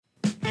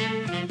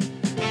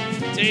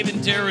Dave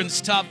and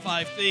Darren's Top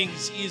 5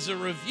 Things is a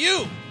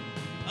review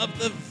of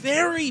the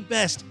very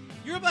best.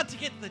 You're about to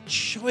get the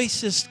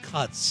choicest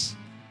cuts.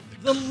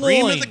 The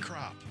cream loin of the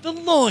crop. The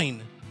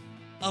loin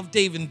of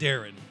Dave and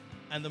Darren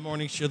and the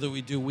morning show that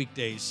we do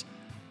weekdays,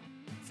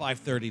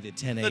 5:30 to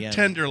 10 a.m. The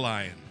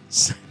tenderloin.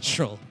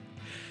 Central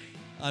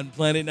on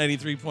Planet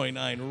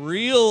 93.9,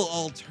 Real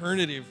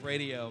Alternative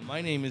Radio.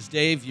 My name is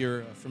Dave.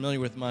 You're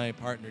familiar with my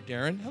partner,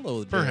 Darren.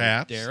 Hello,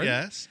 Perhaps, Darren.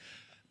 yes.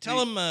 Tell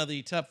him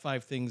the top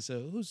 5 things.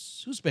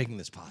 Who's making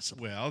this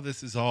possible? Well,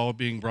 this is all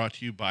being brought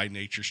to you by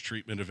Nature's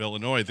Treatment of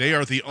Illinois. They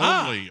are the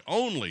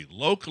only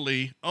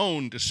locally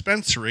owned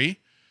dispensary.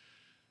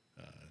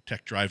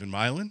 Tech Drive in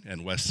Milan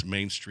and West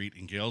Main Street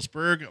in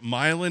Galesburg.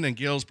 Milan and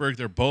Galesburg,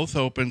 they're both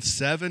open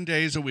 7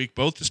 days a week.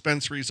 Both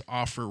dispensaries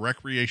offer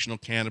recreational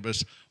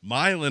cannabis.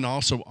 Milan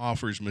also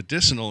offers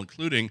medicinal,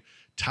 including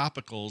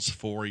topicals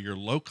for your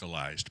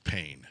localized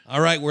pain. All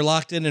right, we're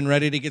locked in and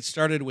ready to get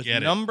started with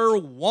number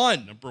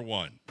one. Number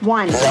one. Number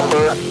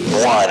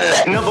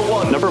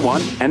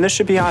one. And this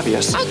should be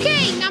obvious.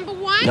 Okay, number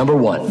one. Number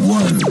one.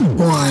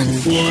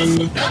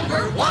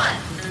 Number one.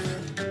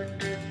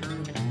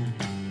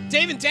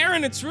 Dave and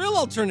Darren, it's Real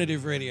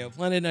Alternative Radio,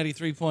 Planet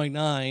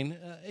 93.9.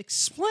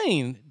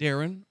 Explain,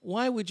 Darren,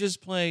 why we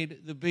just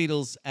played the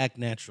Beatles' Act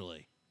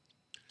Naturally.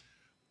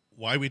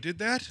 Why we did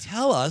that?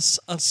 Tell us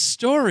a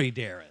story,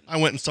 Darren. I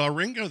went and saw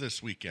Ringo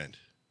this weekend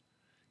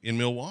in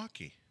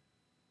Milwaukee.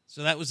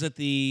 So that was at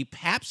the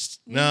Pabst?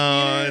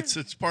 No,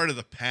 Theater? it's part of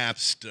the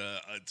Pabst.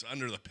 It's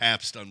under the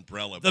Pabst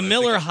umbrella. The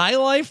Miller High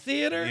Life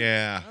Theater?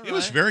 Yeah, All it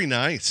was right. very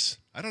nice.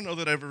 I don't know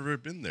that I've ever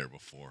been there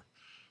before,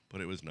 but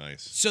it was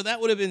nice. So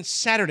that would have been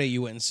Saturday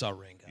you went and saw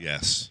Ringo.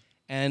 Yes.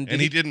 And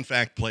he did, in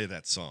fact, play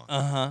that song.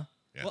 Uh-huh.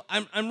 Yeah. Well,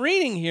 I'm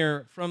reading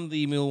here from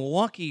the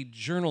Milwaukee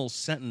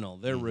Journal-Sentinel,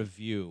 their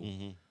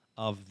review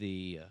of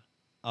the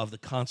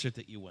concert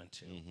that you went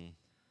to.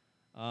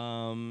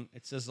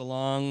 It says,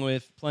 along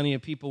with plenty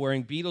of people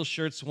wearing Beatles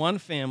shirts, one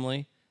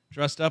family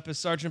dressed up as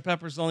Sgt.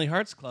 Pepper's Lonely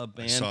Hearts Club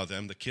Band. I saw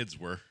them. The kids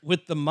were.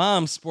 With the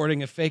mom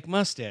sporting a fake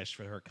mustache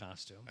for her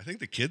costume. I think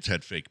the kids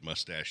had fake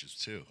mustaches,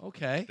 too.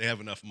 Okay. They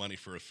have enough money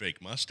for a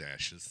fake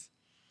mustaches.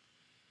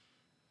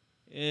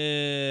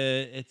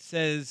 It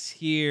says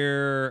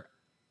here,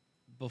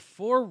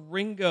 before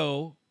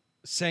Ringo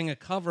sang a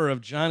cover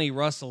of Johnny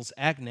Russell's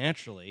Act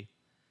Naturally,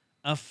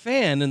 a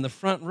fan in the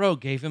front row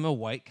gave him a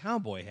white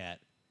cowboy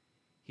hat.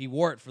 He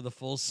wore it for the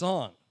full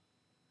song.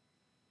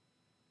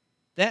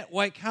 That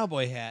white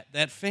cowboy hat,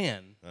 that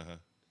fan,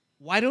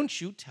 why don't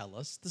you tell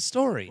us the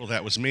story? Well,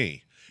 that was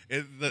me.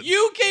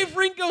 You gave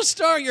Ringo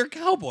Starr your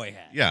cowboy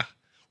hat. Yeah.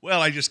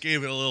 Well, I just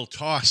gave it a little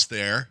toss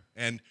there,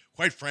 and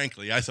quite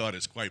frankly, I thought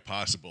it's quite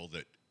possible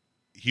that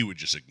he would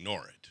just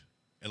ignore it.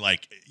 And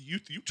like, you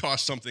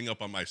toss something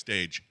up on my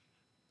stage,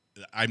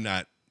 I'm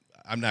not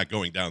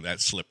going down that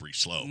slippery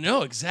slope.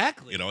 No,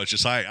 exactly. You know, it's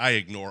just I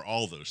ignore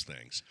all those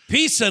things.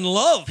 Peace and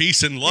love.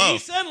 Peace and love.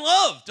 Peace and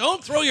love.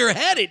 Don't throw your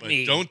head at But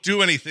me. don't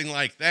do anything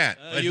like that.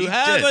 But You he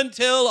have did.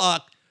 until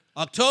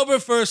October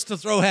 1st to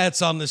throw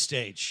hats on the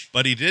stage.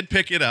 But he did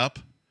pick it up,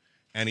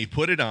 and he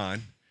put it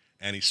on,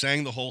 and he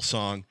sang the whole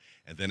song.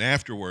 And then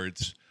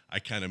afterwards, I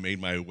kind of made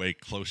my way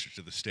closer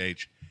to the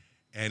stage,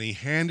 and he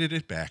handed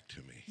it back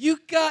to me.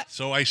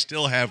 So I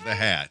still have the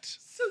hat.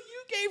 So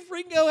you gave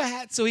Ringo a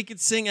hat so he could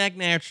sing Act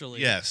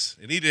Naturally. Yes,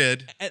 and he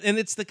did. And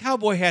it's the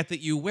cowboy hat that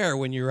you wear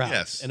when you're out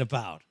Yes. and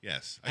about.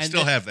 Yes, I And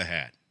still then- have the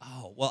hat.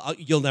 Oh, well,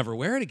 you'll never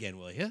wear it again,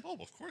 will you? Oh,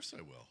 of course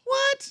I will.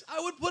 What?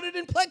 I would put it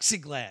in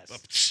plexiglass.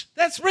 Psh.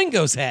 That's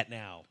Ringo's hat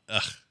now.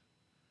 Ugh.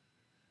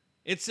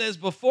 It says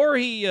before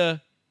he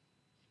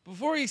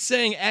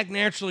sang Act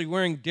Naturally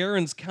wearing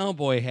Darren's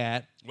cowboy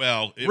hat,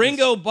 Well,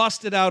 Ringo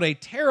busted out a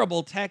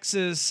terrible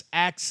Texas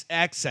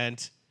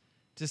accent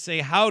to say,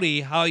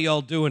 howdy, how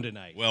y'all doing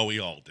tonight? Well, we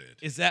all did.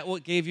 Is that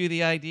what gave you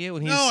the idea?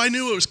 When No, I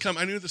knew it was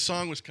coming. I knew the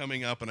song was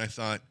coming up, and I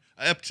thought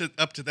up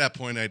to that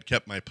point I'd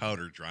kept my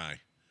powder dry,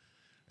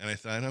 and I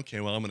thought, okay,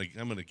 well I'm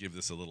gonna give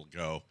this a little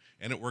go,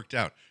 and it worked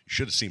out. You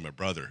should have seen my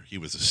brother; he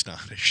was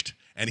astonished,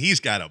 and he's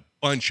got a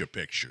bunch of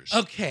pictures.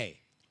 Okay.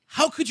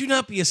 How could you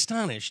not be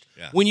astonished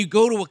Yeah. when you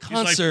go to a He's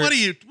concert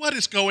like, what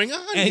is going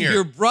on and here?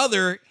 your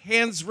brother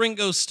hands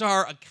Ringo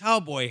Starr a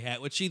cowboy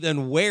hat, which he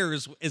then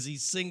wears as he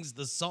sings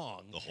the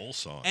song, The whole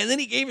song. and then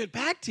he gave it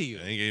back to you?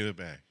 And he gave it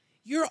back.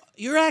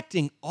 You're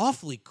acting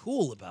awfully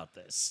cool about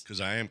this. Because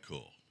I am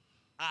cool.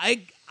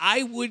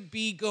 I would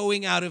be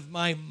going out of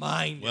my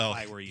mind Well, if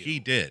I were you. he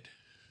did.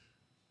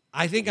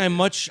 I think I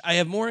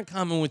have more in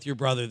common with your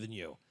brother than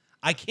you.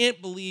 I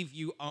can't believe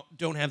you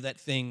don't have that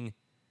thing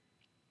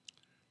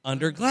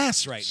under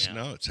glass right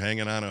now. No, it's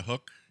hanging on a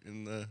hook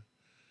in the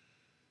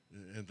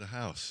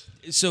house.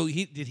 So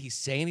did he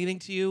say anything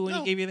to you when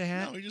he gave you the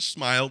hat? No, he just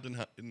smiled and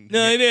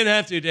No, he didn't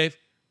have to, Dave.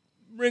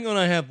 Ringo and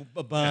I have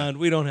a bond.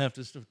 We don't have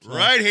to stuff.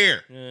 right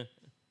here. Yeah.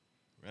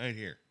 Right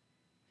here.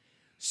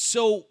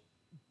 So,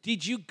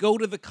 did you go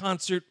to the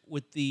concert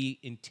with the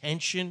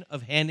intention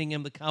of handing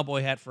him the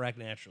cowboy hat for Act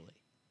Naturally?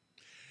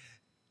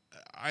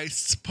 I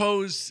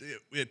suppose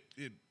it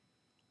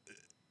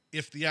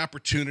if the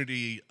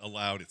opportunity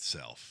allowed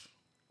itself,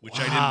 which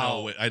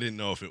Wow. I didn't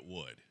know if it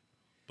would,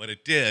 but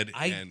it did.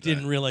 I and,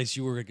 didn't realize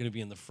you were going to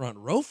be in the front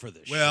row for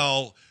this show.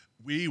 Well,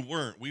 we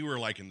weren't. We were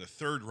like in the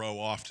third row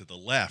off to the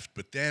left,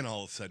 but then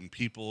all of a sudden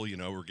people,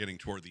 were getting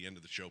toward the end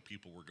of the show.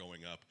 People were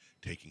going up,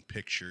 taking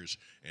pictures,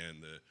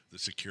 and the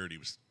security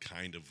was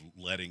kind of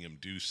letting him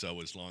do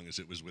so as long as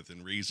it was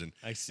within reason.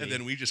 I see. And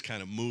then we just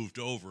kind of moved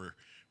over,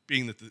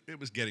 being that it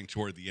was getting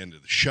toward the end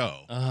of the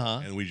show,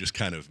 and we just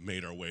kind of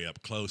made our way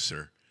up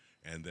closer.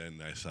 And then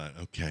I thought,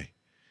 okay,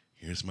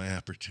 here's my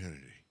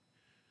opportunity.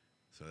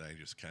 So I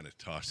just kind of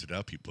tossed it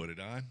up. He put it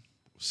on,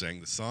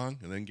 sang the song,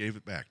 and then gave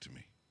it back to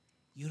me.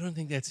 You don't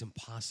think that's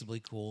impossibly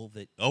cool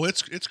that Oh,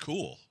 it's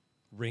cool.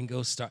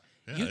 Ringo star?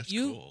 Yeah, that's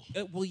cool.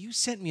 Well, you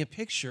sent me a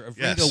picture of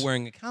Yes. Ringo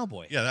wearing a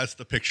cowboy hat. Yeah, that's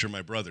the picture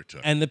my brother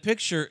took. And the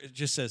picture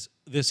just says,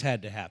 "This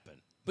had to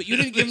happen." But you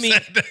didn't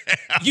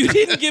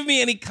give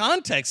me any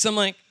context. I'm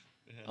like,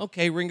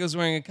 okay, Ringo's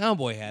wearing a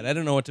cowboy hat. I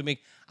don't know what to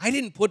make. I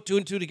didn't put two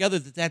and two together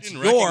that that's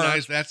Didn't your.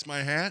 recognize that's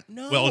my hat?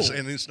 No. Well,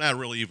 and it's not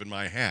really even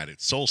my hat.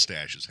 It's Soul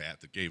Stash's hat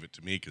that gave it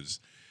to me because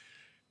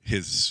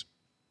his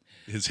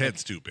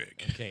head's too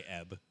big. Okay,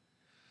 Eb.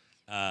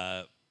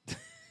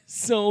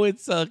 So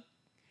it's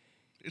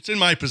It's in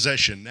my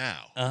possession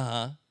now.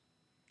 uh-huh.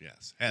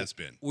 Yes, has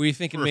been. Were you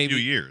thinking for a maybe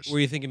few years. Were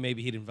you thinking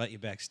maybe he'd invite you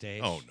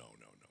backstage? Oh no.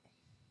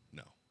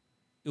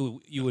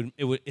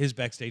 His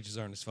backstages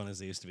aren't as fun as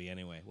they used to be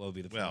anyway. What would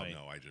be the Well, point?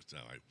 no, I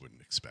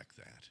wouldn't expect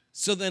that.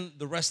 So then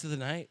the rest of the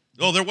night,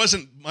 Oh, there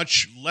wasn't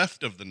much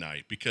left of the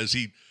night because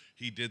he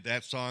did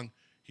that song.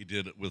 He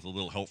did it with a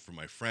little help from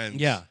my friends.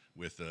 Yeah.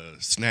 With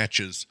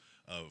snatches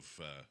of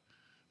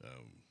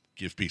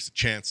 "Give Peace a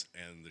Chance,"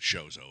 and the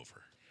show's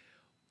over.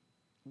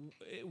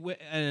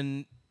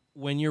 and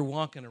when you're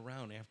walking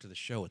around after the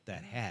show with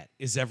that hat,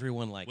 is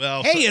everyone like,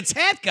 Well, "Hey, it's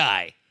Hat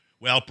Guy"?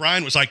 Well,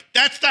 Brian was like,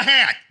 "That's the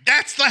hat.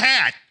 That's the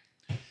hat."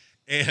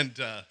 And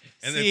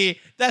See,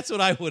 that's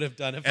what I would have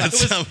done if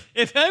and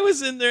if I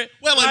was in there.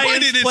 Well,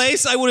 Brian's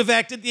place, I would have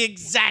acted the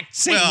exact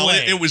same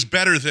way. it was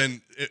better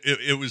than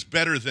it was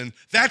better than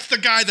that's the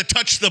guy that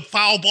touched the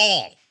foul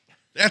ball.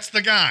 That's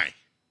the guy.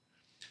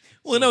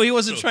 Well, no, he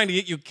wasn't trying to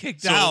get you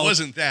kicked So out. it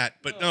wasn't that,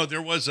 but no,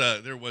 there was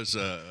a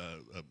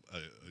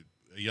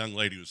young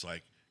lady who was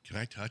like, "Can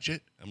I touch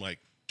it?" I'm like,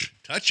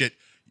 "Touch it,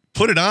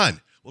 put it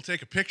on. We'll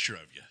take a picture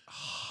of you."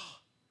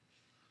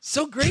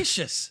 So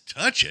gracious.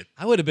 Touch it.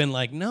 I would have been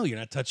like, "No, you're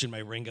not touching my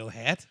Ringo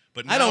hat."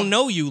 But I don't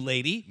know you,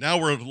 lady. Now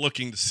we're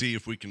looking to see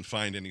if we can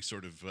find any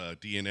sort of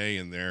DNA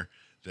in there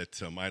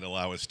that might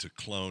allow us to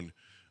clone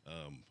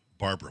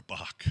Barbara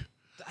Bach.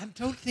 I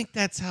don't think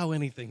that's how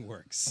anything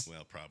works.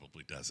 Well,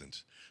 probably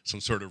doesn't.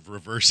 Some sort of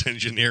reverse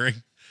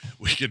engineering.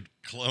 We could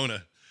clone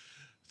a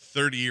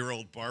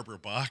 30-year-old Barbara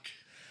Bach.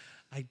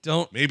 I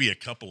don't. Maybe a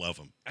couple of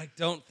them I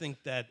don't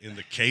think that. in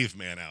the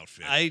caveman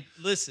outfit.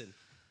 Listen.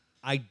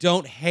 I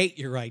don't hate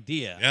your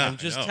idea. Yeah, I'm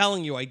just I know.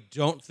 telling you, I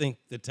don't think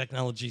the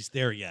technology's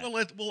there yet.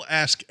 Well, we'll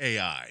ask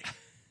AI.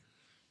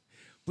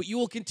 But you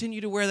will continue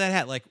to wear that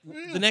hat. Like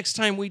the next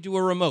time we do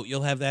a remote,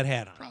 you'll have that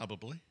hat on.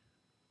 Probably.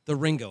 The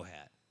Ringo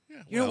hat. Yeah,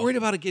 You're not well, worried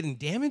about it getting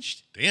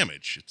damaged?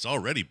 damage. It's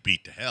already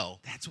beat to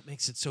hell. That's what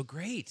makes it so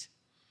great.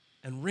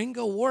 And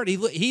Ringo wore it.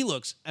 He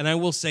looks, and I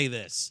will say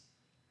this,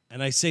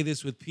 and I say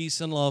this with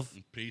peace and love.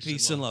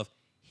 Peace and love.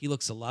 He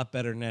looks a lot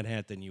better in that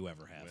hat than you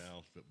ever have.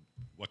 Well,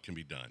 what can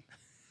be done?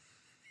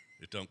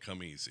 It don't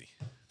come easy.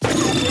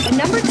 And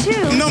number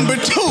two. Number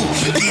two.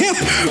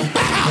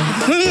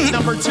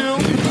 Number two.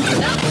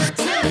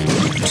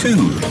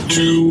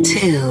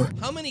 Two.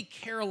 How many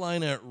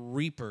Carolina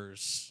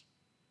Reapers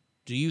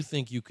do you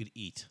think you could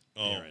eat,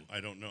 Oh, Darren? I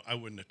don't know. I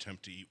wouldn't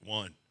attempt to eat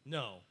one.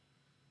 No.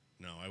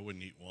 No, I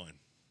wouldn't eat one.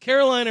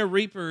 Carolina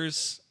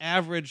Reapers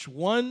average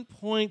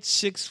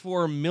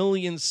 1.64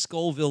 million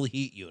Scoville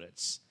heat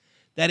units.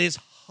 That is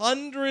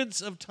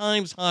hundreds of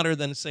times hotter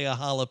than, say, a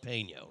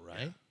jalapeno,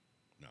 right?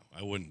 No,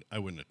 I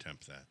wouldn't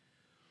attempt that.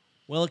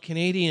 Well, a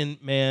Canadian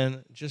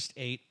man just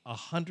ate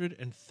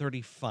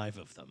 135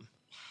 of them.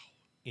 Wow.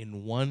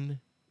 In one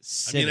I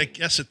sitting. mean, I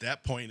guess at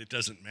that point it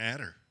doesn't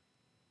matter.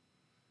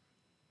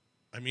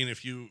 I mean,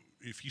 if you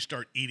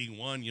start eating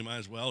one, you might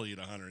as well eat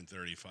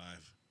 135.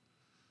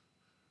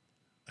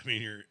 I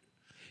mean,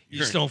 you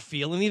just don't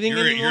feel anything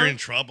anymore? You're in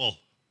trouble.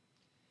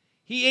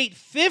 He ate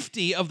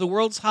 50 of the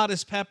world's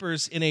hottest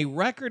peppers in a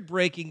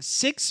record-breaking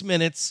 6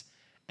 minutes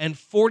and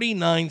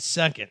 49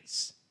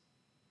 seconds.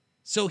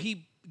 So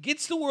he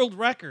gets the world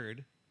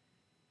record,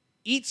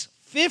 eats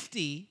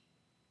 50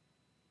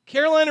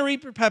 Carolina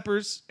Reaper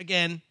peppers,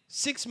 again,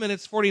 6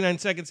 minutes, 49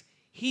 seconds.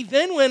 He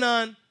then went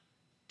on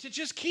to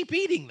just keep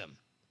eating them.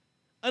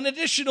 An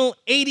additional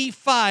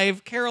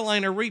 85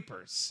 Carolina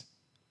Reapers.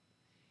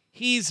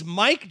 He's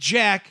Mike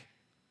Jack,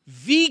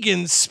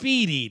 vegan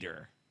speed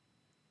eater.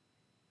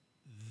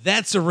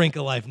 That's a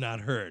wrinkle I've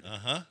not heard.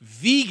 Uh-huh.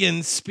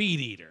 Vegan speed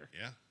eater.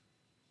 Yeah.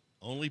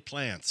 Only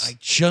plants. I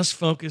just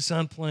focus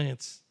on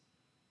plants.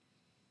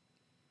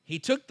 He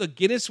took the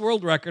Guinness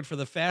World Record for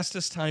the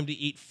fastest time to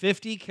eat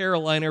 50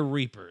 Carolina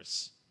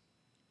Reapers.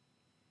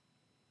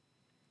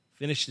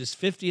 Finished his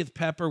 50th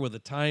pepper with a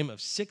time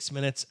of 6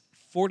 minutes,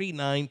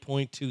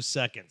 49.2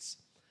 seconds.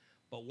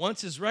 But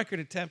once his record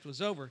attempt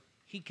was over,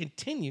 he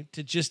continued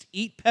to just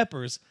eat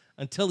peppers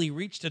until he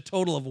reached a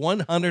total of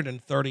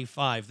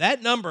 135.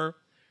 That number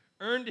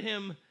earned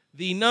him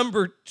the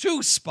number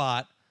 2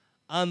 spot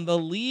on the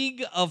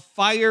League of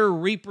Fire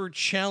Reaper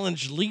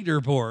Challenge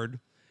leaderboard,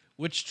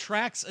 which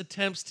tracks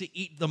attempts to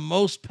eat the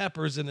most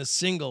peppers in a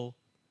single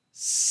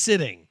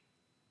sitting.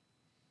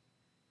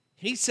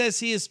 He says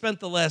he has spent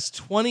the last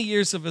 20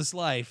 years of his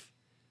life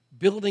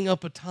building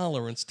up a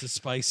tolerance to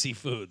spicy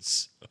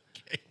foods.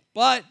 Okay.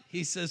 But,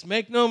 he says,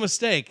 make no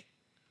mistake,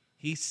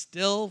 he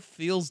still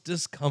feels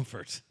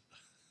discomfort.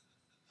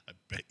 I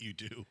bet you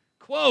do.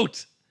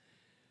 Quote,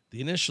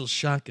 the initial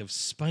shock of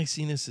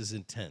spiciness is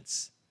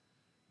intense.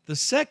 The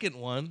second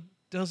one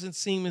doesn't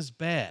seem as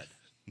bad.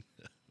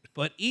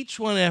 But each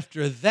one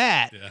after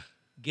that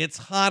gets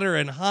hotter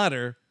and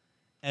hotter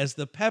as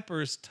the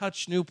peppers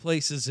touch new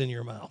places in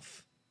your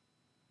mouth.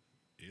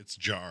 It's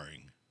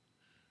jarring.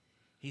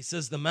 He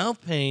says the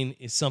mouth pain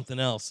is something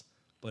else,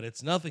 but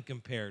it's nothing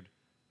compared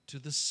to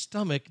the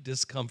stomach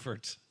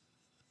discomfort.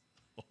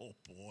 Oh,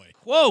 boy.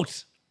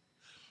 Quote,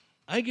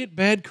 I get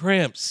bad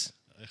cramps.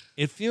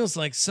 It feels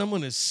like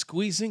someone is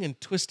squeezing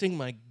and twisting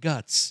my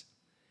guts.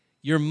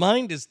 Your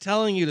mind is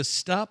telling you to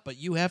stop, but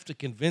you have to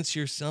convince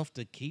yourself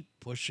to keep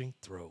pushing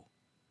through.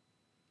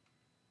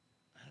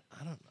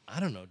 I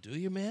don't know. Do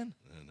you, man?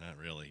 Not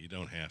really. You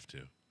don't have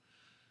to.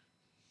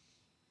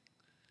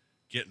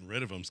 Getting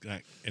rid of them's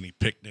not any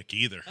picnic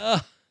either.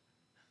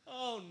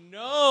 Oh,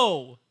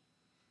 no.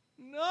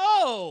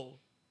 No.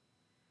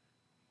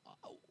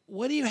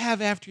 What do you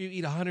have after you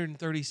eat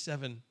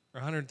 137 or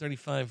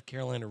 135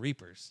 Carolina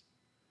Reapers?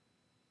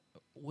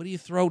 What do you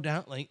throw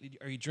down? Like,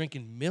 are you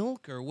drinking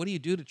milk, or what do you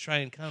do to try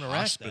and counteract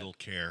Hospital that?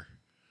 care.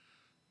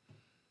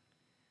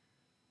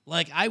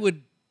 Like, I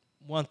would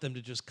want them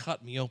to just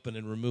cut me open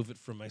and remove it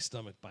from my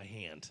stomach by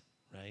hand,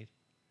 right?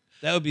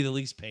 That would be the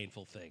least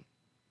painful thing.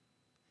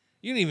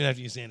 You don't even have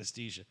to use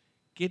anesthesia.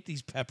 Get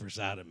these peppers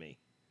out of me.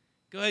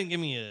 Go ahead and give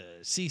me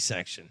a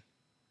C-section.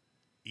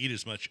 Eat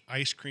as much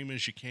ice cream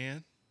as you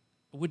can.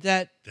 Would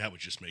that... That would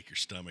just make your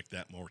stomach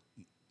that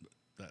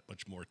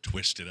much more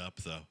twisted up,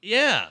 though.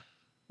 Yeah.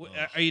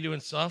 Are you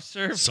doing soft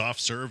serve? Soft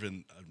serve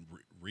and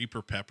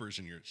Reaper peppers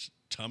in your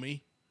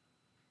tummy?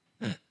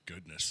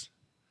 Goodness.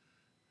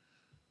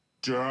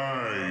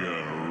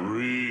 Diarrhea.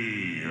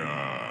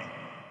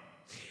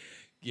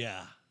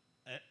 Yeah.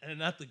 And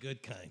not the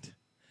good kind.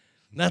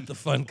 Not the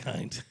fun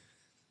kind.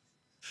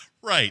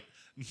 Right.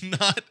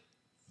 Not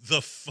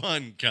the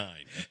fun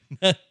kind.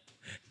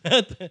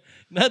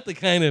 Not the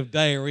kind of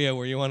diarrhea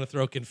where you want to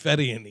throw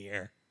confetti in the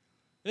air.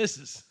 This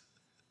is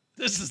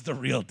the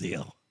real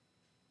deal.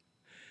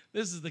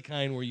 This is the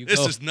kind where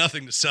This is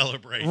nothing to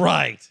celebrate.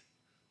 Right.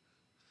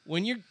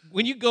 When you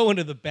go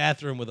into the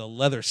bathroom with a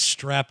leather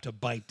strap to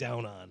bite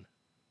down on,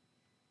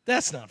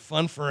 that's not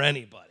fun for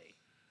anybody.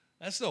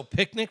 That's no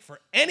picnic for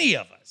any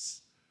of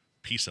us.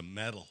 Piece of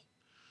metal.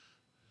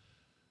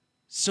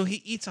 So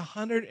he eats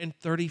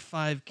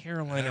 135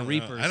 Carolina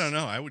Reapers. I don't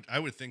know. I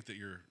would think that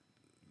your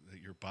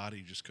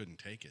body just couldn't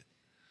take it.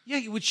 Yeah,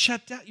 you would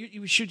shut down.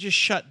 You should just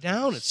shut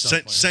down at some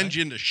point. Send right?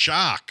 you into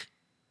shock.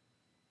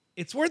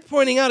 It's worth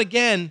pointing out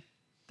again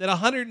that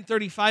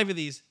 135 of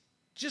these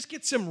just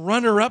get some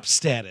runner-up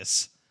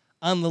status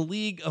on the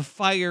League of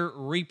Fire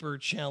Reaper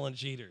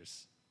Challenge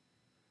eaters.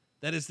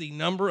 That is the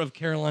number of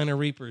Carolina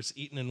Reapers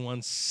eaten in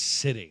one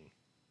sitting.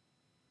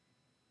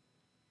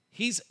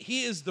 He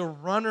is the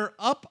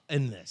runner-up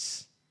in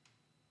this.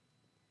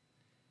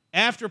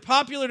 After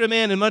popular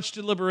demand and much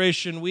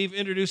deliberation, we've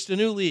introduced a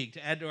new league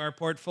to add to our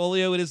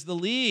portfolio. It is the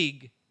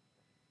League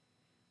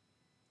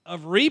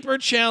of Reaper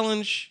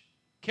Challenge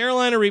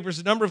Carolina Reapers,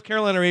 the number of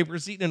Carolina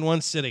Reapers eaten in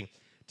one sitting.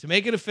 To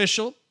make it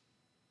official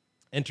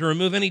and to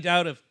remove any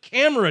doubt of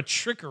camera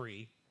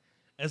trickery,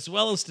 as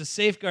well as to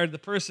safeguard the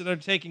person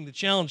undertaking the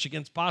challenge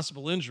against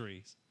possible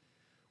injuries,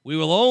 we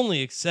will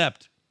only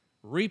accept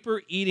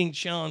Reaper eating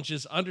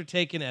challenges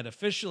undertaken at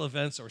official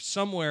events or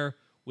somewhere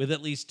with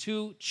at least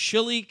 2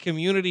 chilly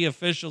community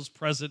officials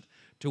present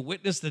to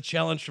witness the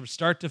challenge from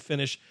start to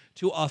finish,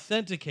 to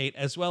authenticate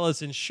as well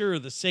as ensure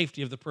the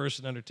safety of the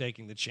person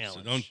undertaking the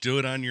challenge. So don't do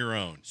it on your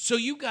own. So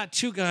you got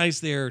 2 guys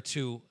there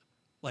to,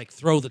 like,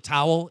 throw the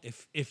towel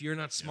if you're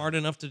not smart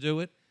enough to do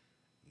it?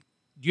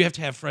 Do you have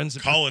to have friends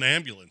that Call an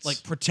ambulance.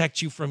 like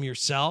protect you from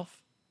yourself?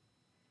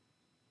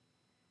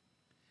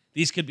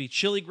 These could be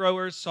chili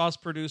growers, sauce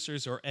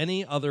producers, or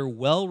any other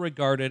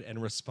well-regarded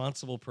and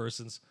responsible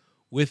persons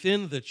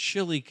within the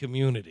chili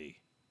community.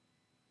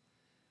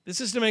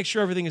 This is to make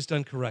sure everything is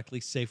done correctly,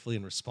 safely,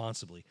 and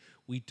responsibly.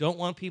 We don't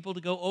want people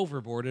to go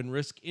overboard and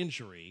risk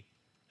injury,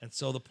 and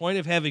so the point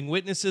of having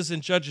witnesses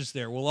and judges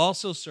there will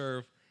also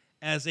serve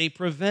as a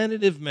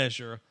preventative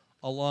measure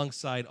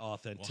alongside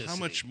authenticity. Well, how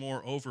much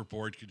more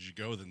overboard could you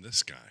go than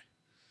this guy?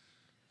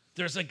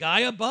 There's a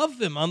guy above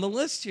them on the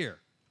list here.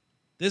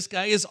 This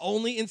guy is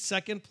only in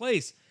second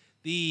place.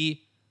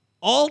 The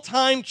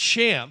all-time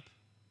champ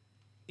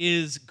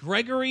is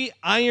Gregory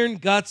Iron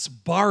Guts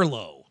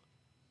Barlow.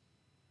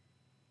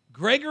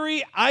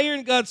 Gregory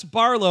Iron Guts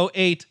Barlow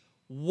ate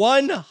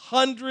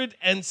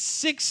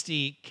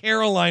 160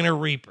 Carolina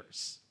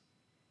Reapers.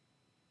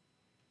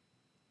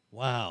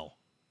 Wow.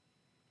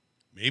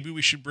 Maybe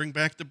we should bring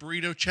back the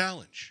burrito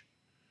challenge.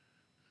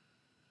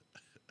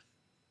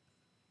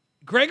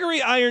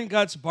 Gregory Iron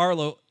Guts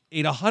Barlow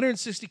ate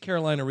 160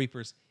 Carolina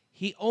Reapers.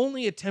 He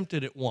only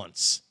attempted it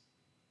once.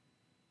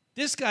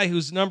 This guy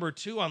who's number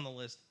 2 on the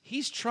list,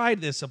 he's tried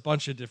this a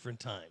bunch of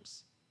different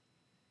times.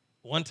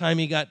 One time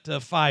he got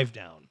 5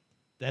 down.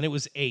 Then it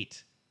was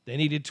 8. Then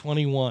he did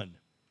 21.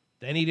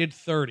 Then he did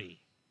 30.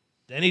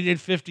 Then he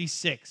did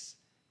 56.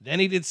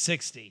 Then he did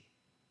 60.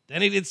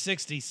 Then he did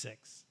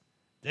 66.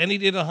 Then he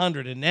did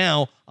 100. And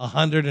now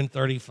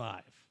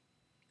 135.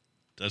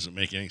 Doesn't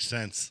make any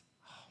sense.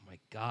 Oh, my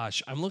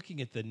gosh. I'm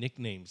looking at the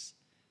nicknames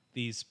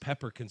these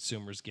pepper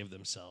consumers give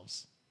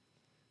themselves.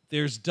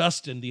 There's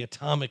Dustin, the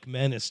Atomic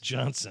Menace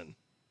Johnson.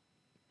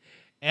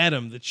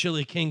 Adam, the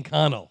Chili King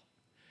Connell.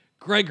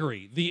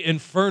 Gregory, the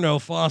Inferno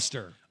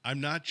Foster. I'm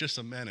not just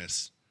a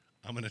menace.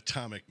 I'm an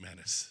atomic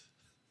menace.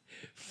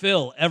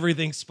 Phil,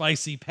 Everything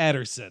Spicy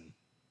Patterson.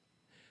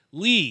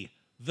 Lee,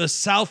 the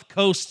South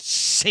Coast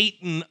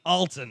Satan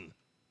Alton.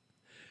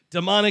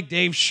 Demonic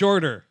Dave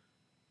Shorter.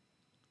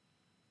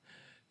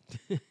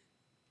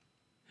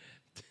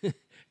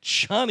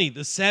 Johnny,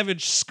 the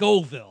Savage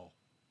Scoville.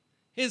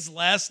 His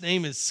last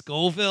name is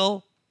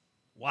Scoville?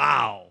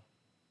 Wow.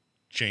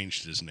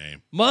 Changed his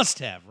name. Must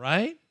have,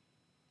 right?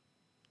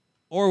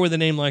 Or with a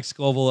name like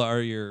Scoville,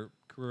 are your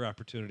career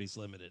opportunities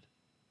limited?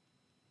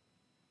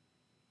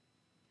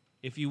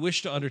 If you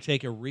wish to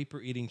undertake a Reaper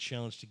eating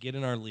challenge to get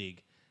in our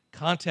league,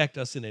 contact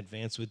us in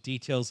advance with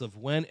details of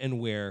when and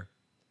where,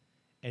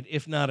 and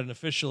if not an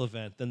official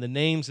event, then the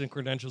names and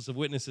credentials of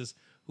witnesses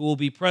who will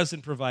be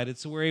present provided,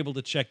 so we're able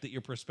to check that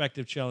your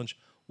prospective challenge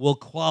will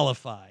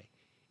qualify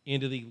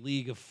into the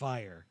League of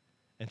Fire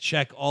and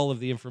check all of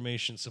the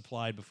information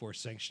supplied before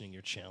sanctioning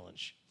your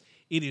challenge.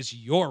 It is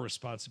your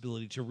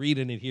responsibility to read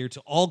and adhere to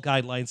all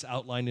guidelines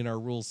outlined in our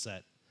rule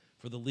set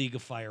for the League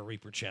of Fire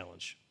Reaper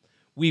Challenge.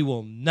 We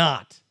will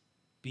not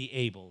be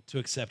able to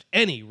accept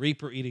any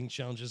Reaper eating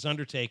challenges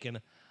undertaken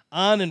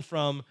on and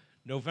from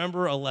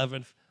November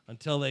 11th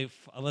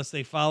unless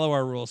they follow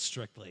our rules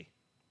strictly.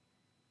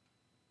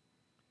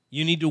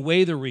 You need to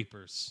weigh the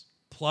Reapers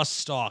plus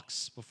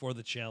stalks before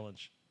the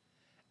challenge,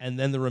 and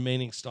then the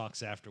remaining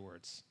stalks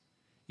afterwards.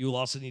 You will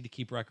also need to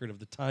keep record of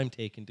the time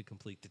taken to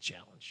complete the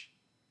challenge.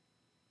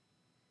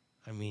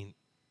 I mean,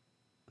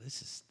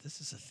 this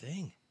is a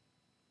thing.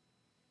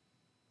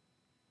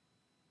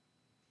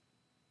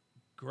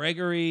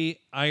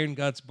 Gregory Iron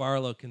Guts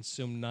Barlow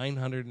consumed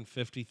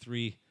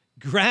 953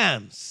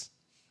 grams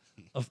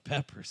of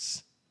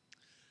peppers.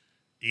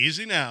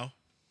 Easy now.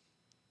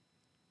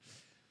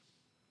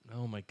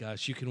 Oh my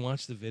gosh, you can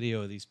watch the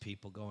video of these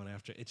people going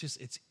after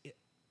it.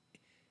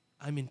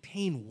 I'm in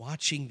pain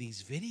watching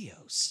these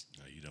videos.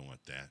 No, you don't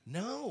want that.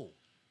 No.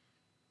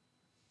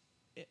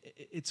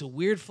 It's a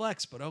weird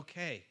flex, but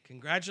okay.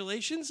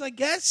 Congratulations, I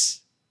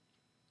guess.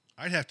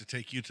 I'd have to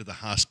take you to the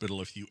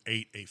hospital if you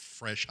ate a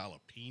fresh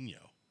jalapeno.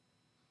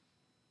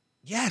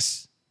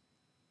 Yes.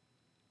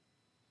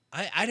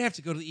 I'd have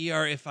to go to the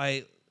ER if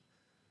I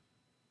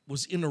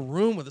was in a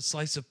room with a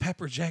slice of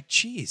pepper jack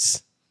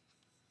cheese.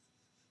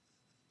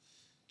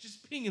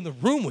 Just being in the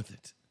room with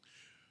it.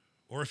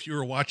 Or if you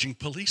were watching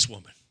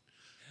Policewoman.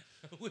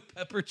 With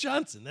Pepper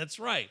Johnson, that's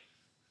right.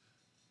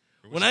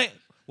 When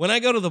I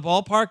go to the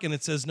ballpark and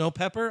it says no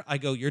pepper, I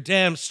go, you're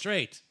damn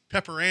straight.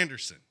 Pepper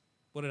Anderson.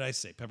 What did I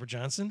say? Pepper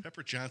Johnson?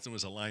 Pepper Johnson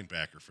was a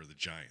linebacker for the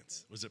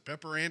Giants. Was it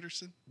Pepper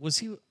Anderson?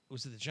 Was it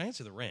the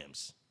Giants or the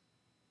Rams?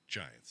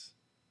 Giants.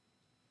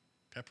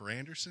 Pepper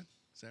Anderson?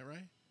 Is that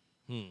right?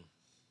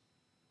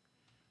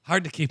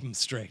 Hard to keep them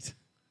straight.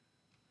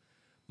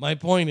 My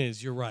point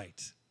is, you're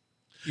right.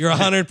 You're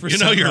 100% You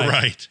know you're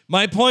right.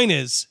 My point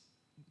is,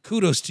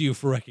 kudos to you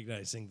for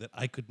recognizing that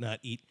I could not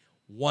eat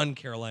one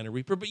Carolina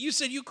Reaper, but you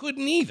said you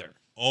couldn't either.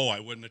 Oh, I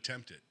wouldn't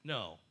attempt it.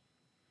 No.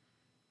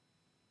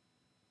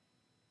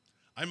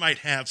 I might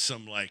have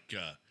some,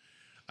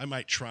 I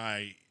might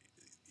try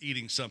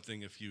eating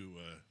something if you...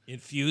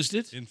 Infused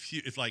it?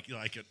 It's like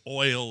an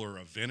oil or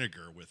a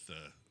vinegar with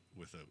a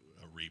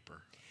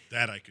Reaper.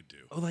 That I could do.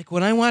 Oh, like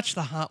when I watch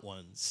the Hot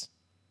Ones,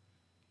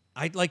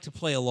 I'd like to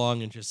play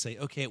along and just say,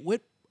 okay, at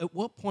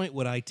what point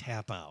would I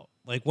tap out?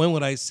 Like, when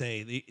would I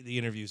say the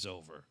interview's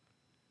over?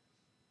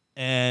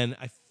 And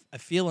I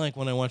feel like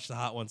when I watch the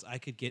Hot Ones, I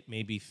could get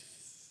maybe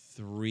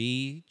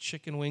 3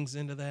 chicken wings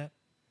into that.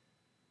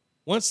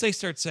 Once they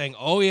start saying,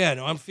 oh, yeah,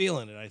 no, I'm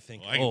feeling it, I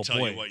think, I can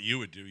tell you what you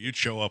would do. You'd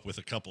show up with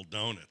a couple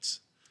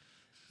donuts.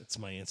 That's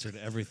my answer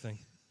to everything.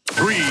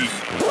 3.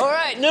 All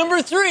right,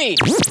 number 3.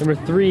 Number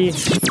 3.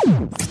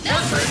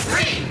 Number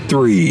 3.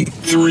 3.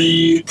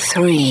 3.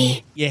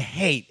 3. You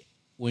hate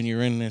when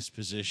you're in this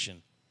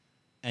position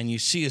and you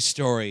see a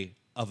story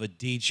of a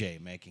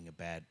DJ making a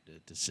bad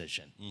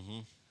decision. Mm-hmm.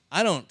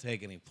 I don't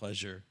take any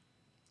pleasure.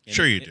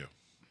 Sure you do.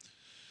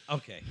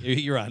 Okay,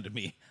 you're on to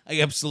me.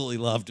 I absolutely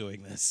love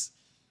doing this.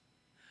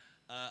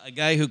 A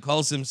guy who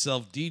calls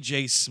himself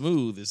DJ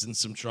Smooth is in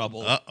some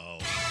trouble. Uh-oh.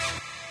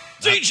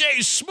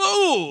 DJ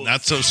Smooth.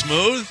 Not so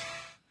smooth?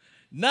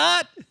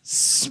 Not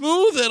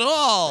smooth at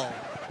all.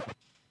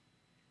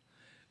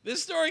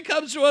 This story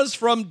comes to us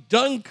from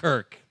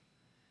Dunkirk,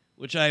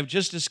 which I have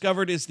just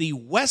discovered is the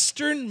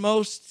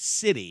westernmost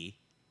city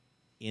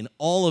in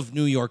all of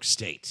New York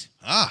State.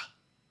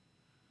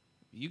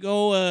 You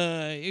go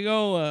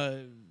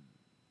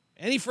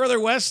any further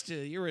west,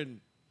 you're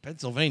in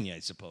Pennsylvania, I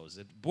suppose.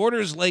 It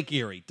borders Lake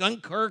Erie.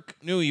 Dunkirk,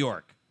 New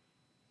York.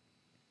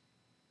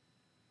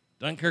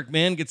 Dunkirk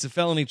man gets a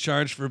felony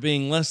charge for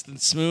being less than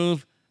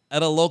smooth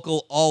at a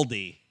local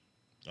Aldi.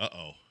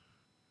 Uh-oh.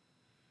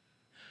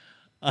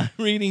 I'm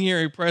reading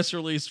here a press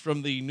release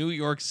from the New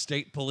York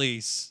State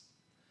Police.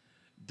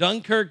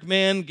 Dunkirk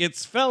man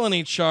gets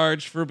felony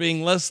charge for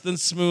being less than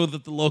smooth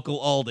at the local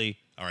Aldi.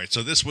 All right,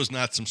 so this was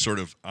not some sort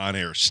of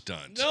on-air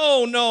stunt.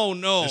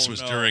 No. This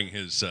was during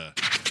his...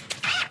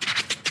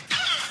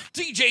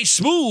 DJ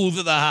Smooth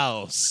in the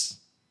house.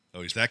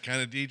 Oh, he's that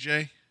kind of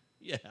DJ?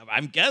 Yeah,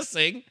 I'm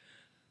guessing.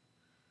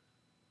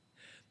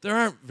 There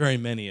aren't very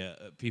many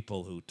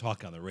people who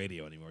talk on the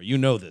radio anymore. You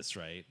know this,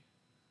 right?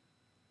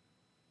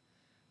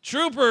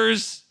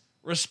 Troopers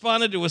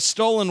responded to a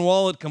stolen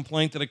wallet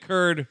complaint that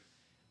occurred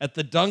at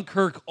the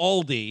Dunkirk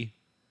Aldi.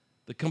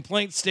 The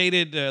complainant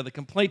stated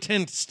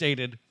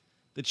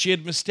that she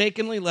had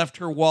mistakenly left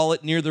her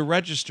wallet near the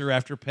register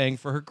after paying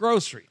for her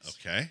groceries.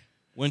 Okay.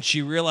 When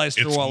she realized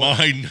her It's wallet...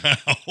 mine now.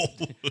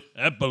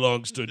 That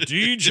belongs to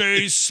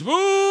DJ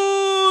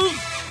Smooth!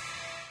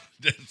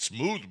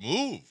 Smooth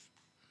move.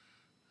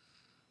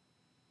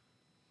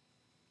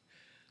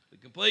 The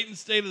complainant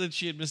stated that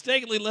she had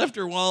mistakenly left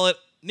her wallet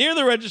near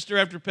the register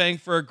after paying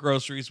for her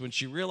groceries. When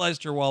she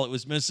realized her wallet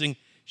was missing,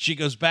 she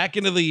goes back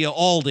into the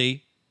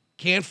Aldi,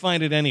 can't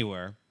find it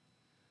anywhere.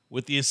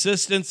 With the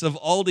assistance of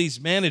Aldi's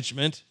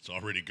management, It's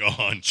already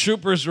gone.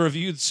 troopers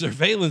reviewed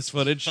surveillance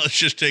footage Let's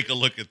just take a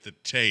look at the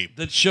tape.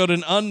 that showed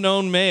an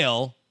unknown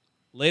male,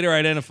 later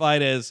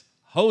identified as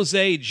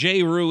Jose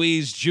J.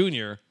 Ruiz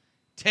Jr.,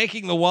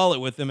 taking the wallet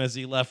with him as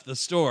he left the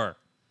store.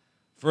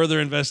 Further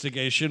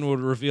investigation would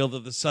reveal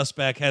that the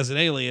suspect has an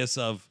alias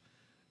of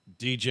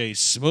DJ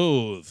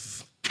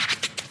Smooth.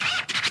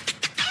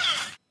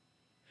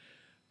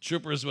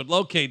 Troopers would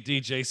locate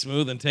DJ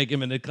Smooth and take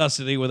him into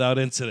custody without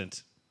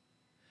incident.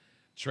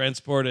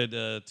 Transported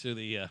to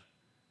the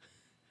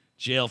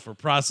jail for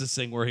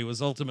processing, where he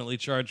was ultimately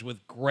charged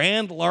with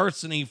grand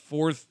larceny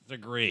 4th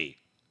degree.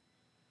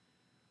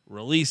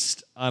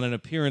 Released on an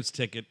appearance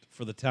ticket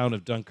for the town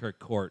of Dunkirk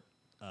court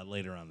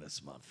later on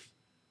this month.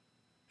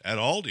 At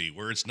Aldi,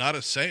 where it's not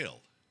a sale.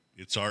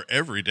 It's our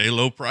everyday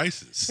low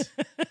prices.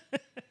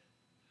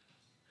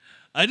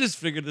 I just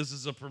figured this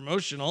is a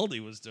promotion Aldi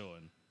was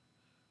doing.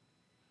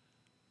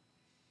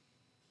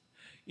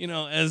 You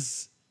know,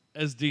 as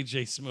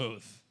DJ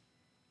Smooth,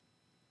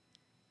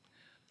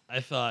 I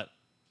thought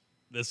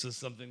this was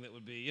something that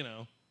would be, you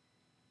know,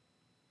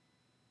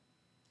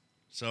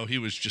 So he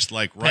was just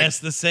like right.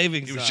 past the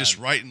savings. He was on. just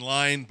right in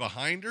line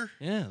behind her.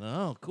 Yeah,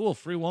 oh, cool,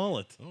 free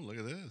wallet. Oh, look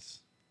at this.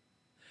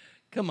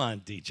 Come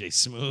on, DJ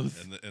Smooth.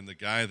 And the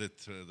guy that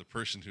the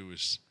person who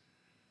was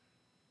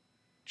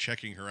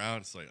checking her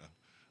out, it's like,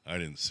 I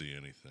didn't see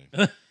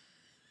anything.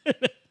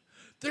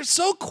 They're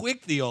so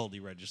quick, the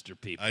Aldi register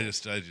people. I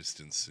just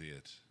didn't see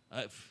it.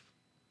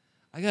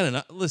 I got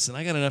enough. Listen,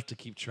 I got enough to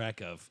keep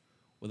track of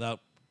without,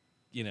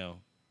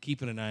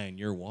 keeping an eye on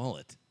your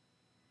wallet.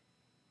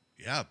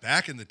 Yeah,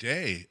 back in the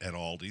day at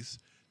Aldi's,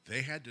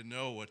 they had to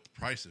know what the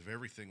price of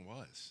everything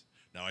was.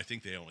 Now, I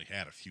think they only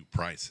had a few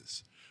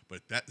prices,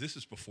 but this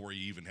is before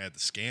you even had the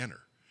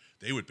scanner.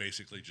 They would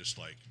basically just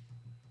like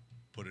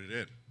put it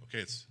in.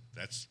 Okay,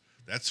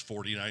 that's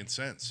 49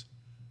 cents.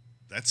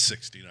 That's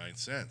 69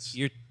 cents.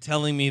 You're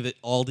telling me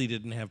that Aldi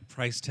didn't have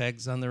price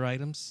tags on their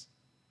items?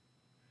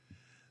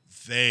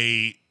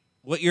 They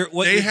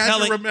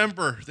had to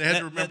remember. They had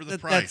to remember the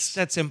price.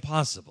 That's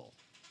impossible.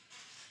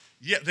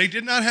 Yeah, they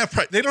did not have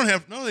price. They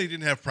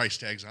didn't have price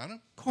tags on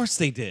them. Of course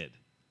they did.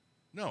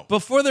 No.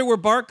 Before there were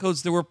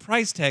barcodes, there were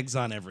price tags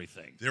on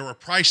everything. There were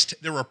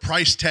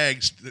price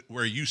tags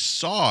where you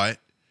saw it.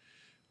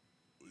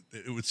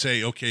 It would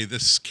say, okay,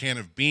 this can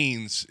of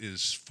beans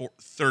is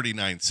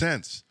 39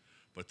 cents,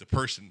 but the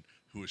person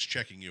who was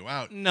checking you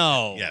out,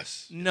 No.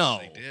 Yes,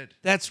 they did.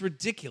 That's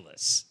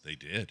ridiculous. They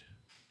did.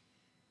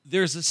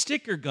 There's a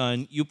sticker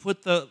gun. You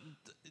put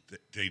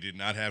They did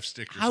not have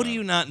stickers. How on do you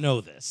them. not know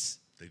this?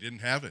 They didn't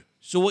have it.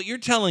 So what you're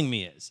telling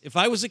me is, if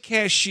I was a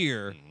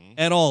cashier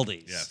at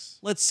Aldi's, Yes.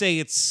 let's say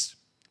it's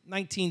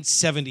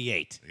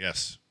 1978,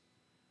 Yes.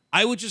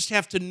 I would just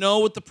have to know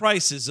what the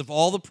price is of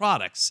all the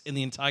products in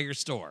the entire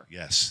store.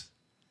 Yes.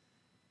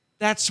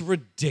 That's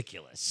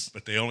ridiculous.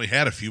 But they only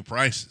had a few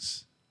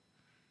prices.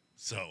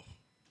 So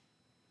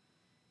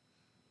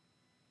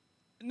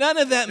None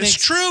of that it's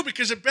makes true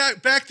because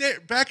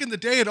back in the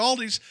day at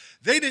Aldi's,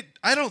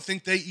 I don't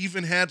think they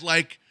even had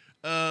like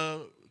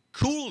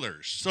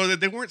coolers, so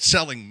that they weren't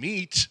selling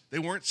meat. They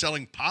weren't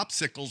selling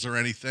popsicles or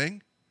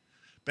anything.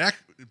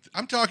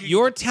 I'm talking.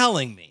 You're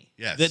telling me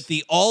Yes. that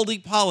the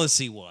Aldi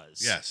policy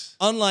was, Yes.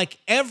 unlike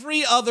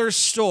every other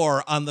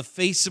store on the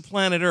face of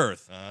planet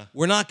Earth,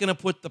 we're not going to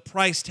put the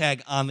price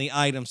tag on the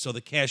item so the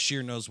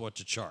cashier knows what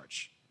to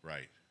charge.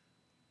 Right.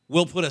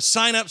 We'll put a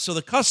sign up so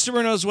the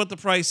customer knows what the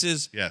price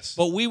is. Yes.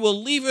 But we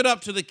will leave it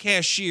up to the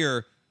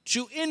cashier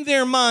to, in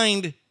their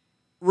mind,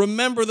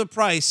 remember the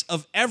price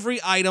of every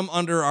item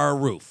under our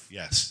roof.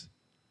 Yes.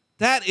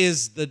 That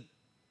is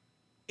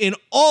in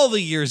all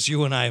the years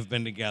you and I have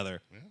been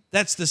together,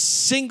 that's the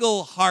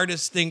single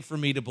hardest thing for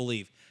me to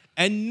believe.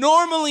 And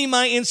normally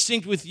my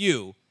instinct with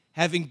you,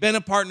 having been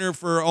a partner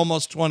for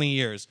almost 20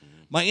 years,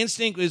 my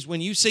instinct is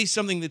when you say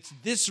something that's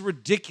this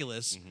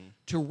ridiculous,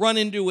 to run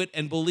into it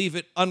and believe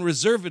it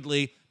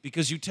unreservedly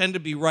because you tend to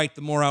be right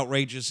the more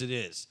outrageous it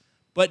is.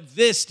 But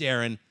this,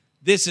 Darren,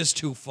 this is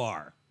too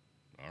far.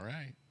 All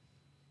right.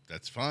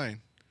 That's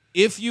fine.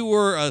 If you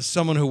were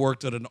someone who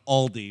worked at an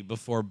Aldi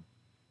before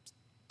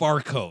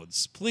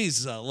barcodes,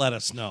 please let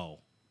us know.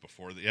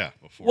 Before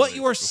What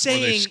you are they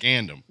saying,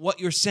 scanned them. what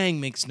you're saying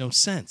makes no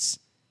sense.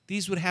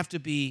 These would have to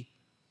be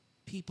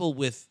people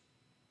with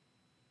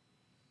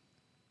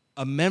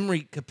a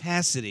memory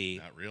capacity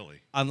Not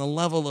really. on the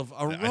level of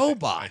a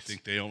robot. I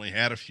think they only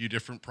had a few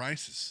different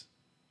prices.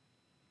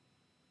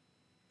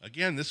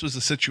 Again, this was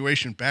a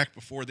situation back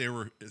before they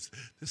were.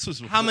 This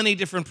was How many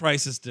different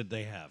prices did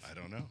they have? I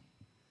don't know.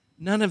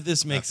 None of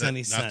this makes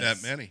any sense. Not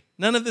that many.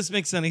 None of this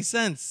makes any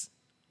sense.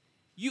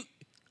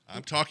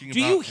 I'm talking about.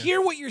 Do you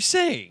hear what you're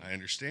saying? I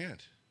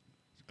understand.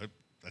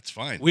 That's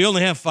fine. We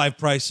only have 5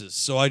 prices,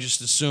 so I just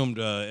assumed.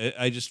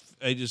 I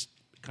just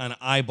kind of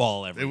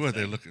eyeball everything.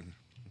 They're looking.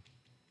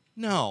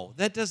 No,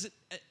 that doesn't.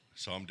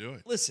 So I'm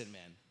doing. Listen,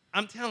 man,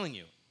 I'm telling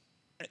you.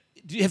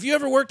 Have you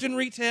ever worked in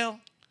retail?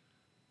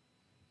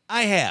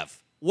 I have.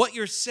 What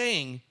you're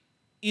saying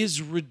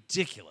is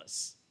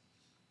ridiculous.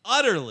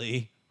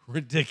 Utterly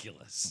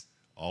ridiculous.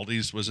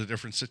 Aldi's was a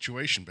different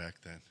situation back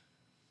then.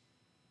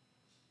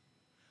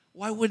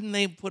 Why wouldn't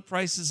they put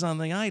prices on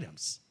the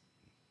items?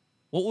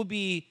 What would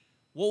be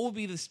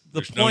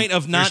the point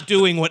of not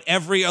doing what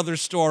every other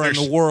store in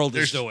the world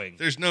is doing?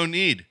 There's no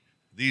need.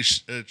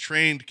 These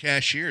trained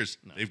cashiers,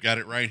 they've got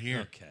it right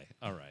here. Okay,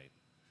 all right.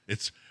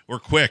 We're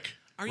quick.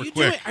 Are you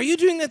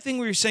doing that thing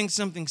where you're saying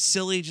something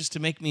silly just to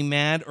make me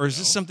mad, or is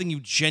this something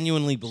you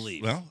genuinely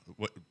believe? Well,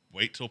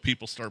 wait till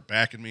people start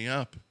backing me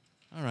up.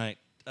 All right.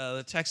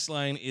 The text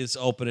line is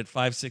open at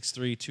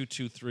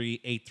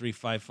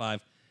 563-223-8355.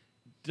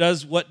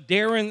 Does what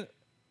Darren...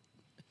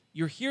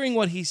 You're hearing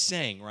what he's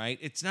saying, right?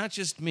 It's not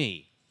just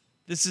me.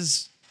 This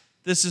is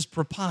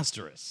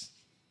preposterous.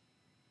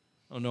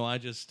 Oh, no, I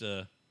just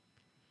knew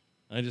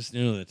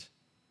it.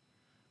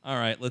 All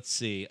right, let's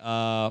see.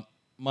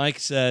 Mike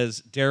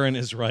says Darren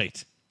is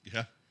right.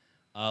 Yeah.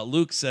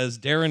 Luke says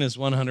Darren is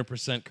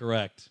 100%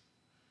 correct.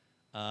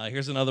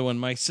 Here's another one.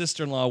 My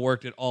sister-in-law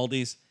worked at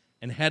Aldi's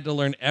and had to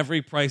learn every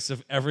price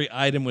of every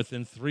item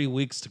within 3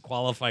 weeks to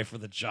qualify for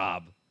the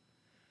job.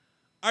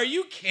 Are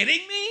you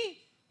kidding me?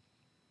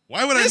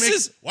 Why would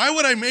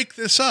I make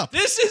this up?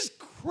 This is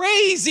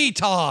crazy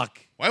talk.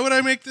 Why would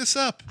I make this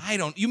up?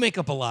 You make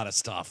up a lot of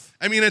stuff.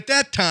 I mean, at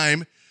that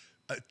time,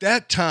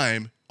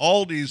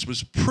 Aldi's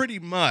was pretty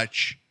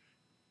much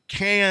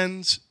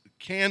canned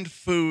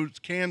foods,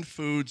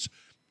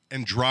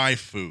 and dry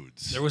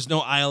foods. There was no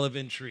Isle of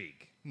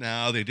Intrigue.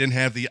 No, they didn't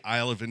have the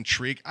Isle of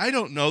Intrigue. I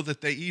don't know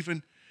that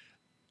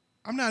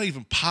I'm not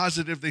even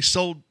positive they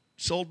sold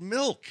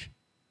milk.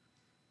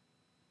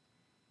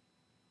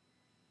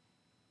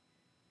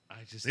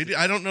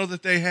 I don't know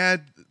that they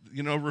had,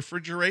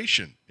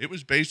 refrigeration. It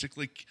was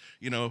basically,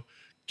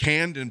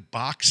 canned and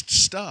boxed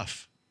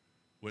stuff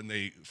when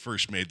they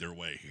first made their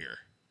way here.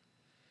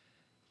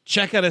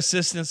 Checkout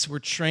assistants were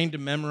trained to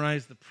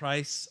memorize the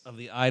price of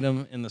the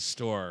item in the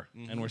store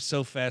and were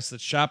so fast that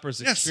shoppers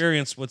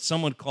experienced what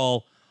some would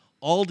call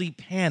Aldi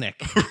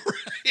panic.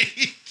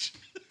 Right.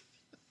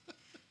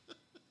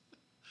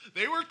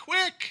 They were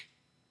quick.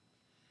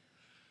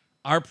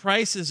 Our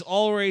price is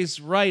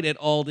always right at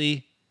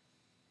Aldi.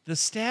 The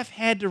staff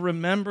had to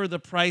remember the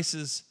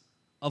prices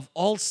of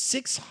all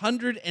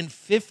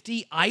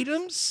 650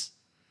 items?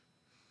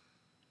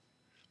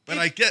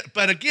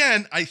 But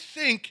again, I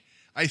think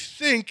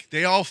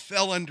they all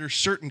fell under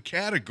certain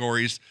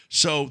categories,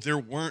 so there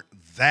weren't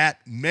that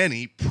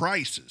many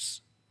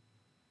prices.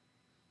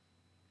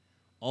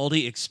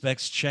 Aldi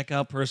expects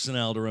checkout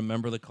personnel to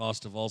remember the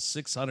cost of all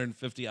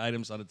 650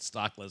 items on its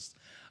stock list.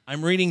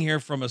 I'm reading here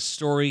from a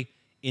story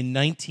in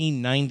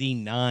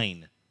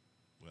 1999.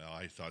 Well,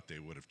 I thought they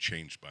would have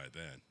changed by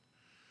then.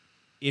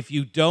 If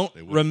you don't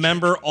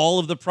remember all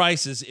of the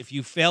prices, if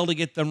you fail to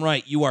get them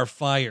right, you are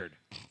fired.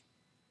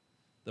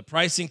 The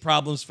pricing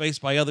problems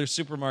faced by other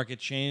supermarket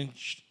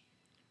chains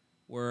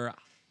were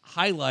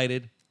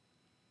highlighted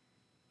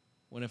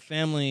when a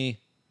family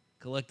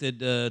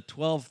collected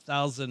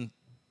 12,000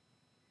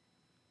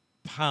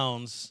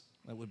 pounds.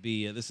 That would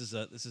be this is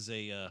a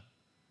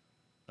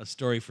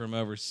story from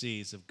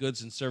overseas of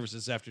goods and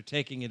services after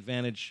taking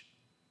advantage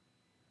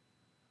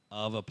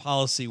of a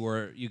policy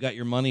where you got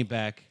your money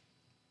back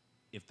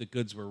if the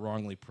goods were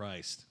wrongly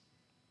priced.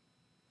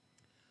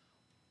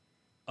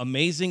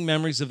 Amazing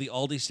memories of the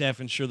Aldi staff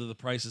ensure that the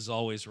price is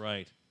always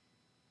right.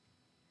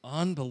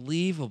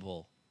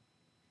 Unbelievable.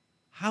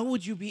 How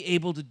would you be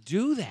able to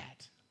do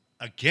that?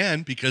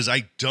 Again, because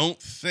I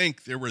don't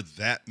think there were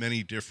that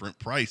many different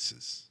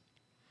prices.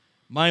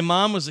 My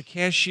mom was a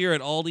cashier at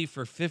Aldi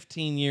for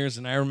 15 years,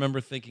 and I remember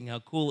thinking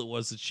how cool it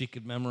was that she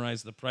could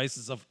memorize the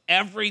prices of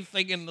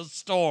everything in the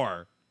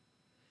store.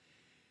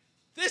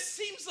 This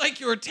seems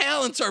like your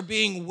talents are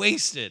being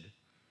wasted.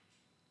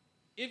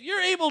 If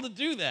you're able to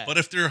do that. But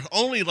if there are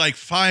only like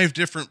 5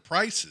 different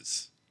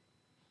prices.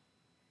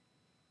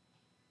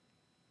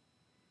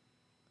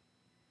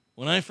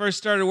 When I first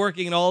started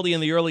working at Aldi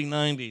in the early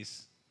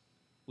 90s,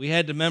 we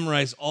had to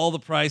memorize all the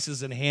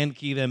prices and hand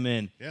key them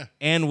in. Yeah.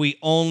 And we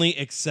only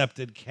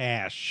accepted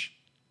cash.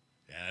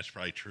 Yeah, that's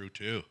probably true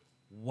too.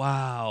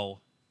 Wow.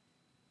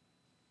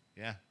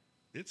 Yeah.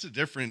 It's a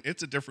different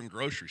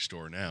grocery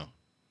store now.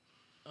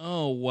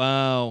 Oh,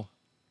 wow.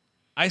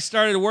 I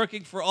started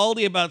working for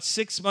Aldi about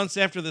 6 months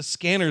after the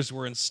scanners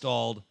were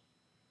installed.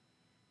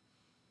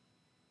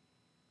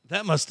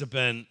 That must have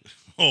been...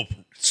 Oh,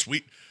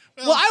 sweet.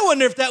 Well, I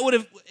wonder if that would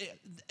have...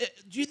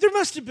 There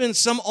must have been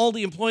some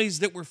Aldi employees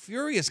that were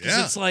furious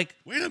because it's like...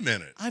 Wait a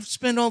minute. I've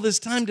spent all this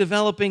time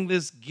developing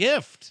this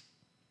gift.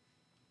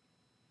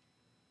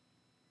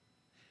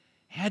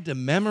 Had to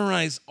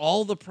memorize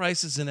all the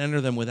prices and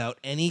enter them without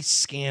any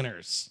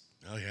scanners.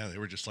 Oh, yeah, they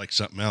were just like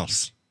something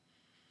else.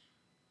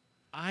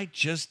 I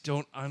just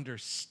don't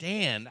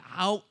understand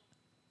how...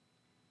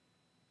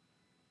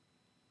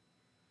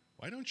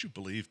 Why don't you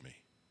believe me?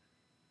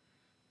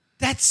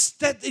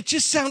 It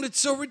just sounded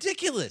so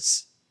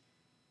ridiculous.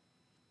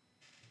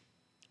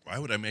 Why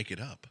would I make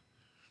it up?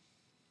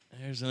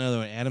 Here's another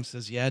one. Adam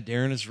says, yeah,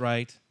 Darren is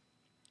right.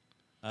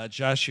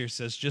 Josh here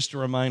says, just a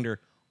reminder,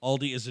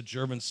 Aldi is a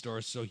German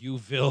store, so you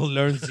will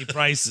learn the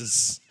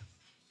prices.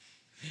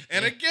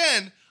 And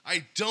again,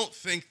 I don't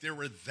think there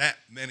were that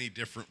many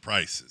different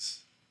prices.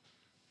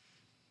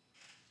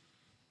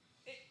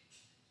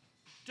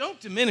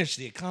 Don't diminish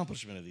the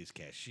accomplishment of these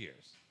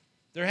cashiers.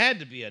 There had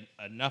to be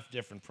enough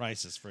different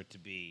prices for it to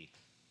be...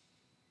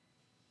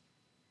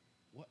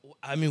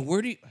 I mean,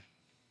 where do you...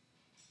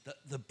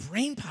 The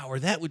brain power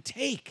that would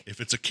take. If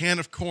it's a can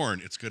of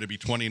corn, it's going to be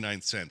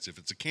 29 cents. If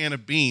it's a can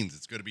of beans,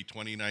 it's going to be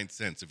 29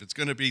 cents. If it's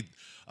going to be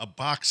a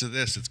box of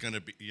this, it's going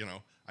to be,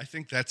 I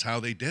think that's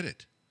how they did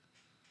it.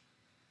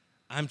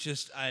 I'm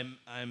just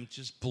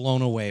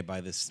blown away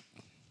by this.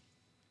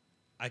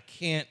 I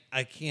can't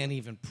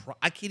even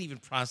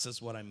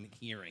process what I'm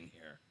hearing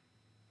here.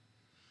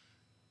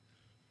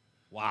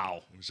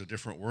 Wow. It was a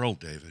different world,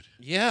 David.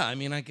 Yeah, I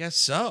mean, I guess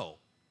so.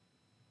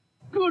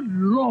 Good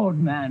Lord,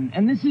 man.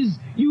 And this is...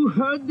 You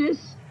heard this?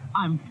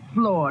 I'm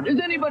floored. Is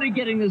anybody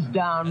getting this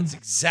down? That's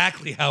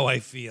exactly how I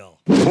feel.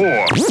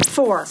 4.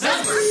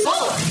 Number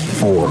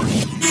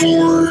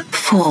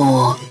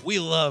 4. We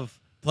love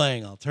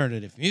playing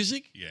alternative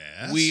music.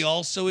 Yes. We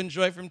also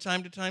enjoy from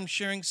time to time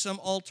sharing some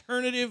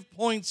alternative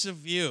points of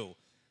view.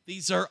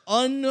 These are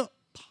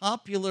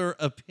unpopular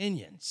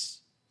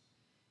opinions.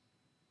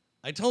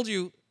 I told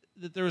you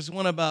that there was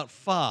one about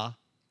pho.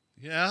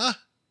 Yeah?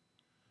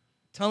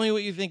 Tell me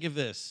what you think of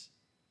this.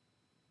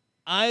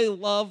 I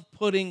love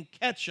putting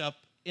ketchup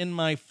in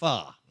my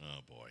pho.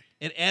 Oh, boy.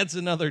 It adds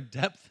another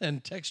depth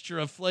and texture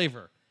of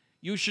flavor.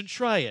 You should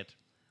try it.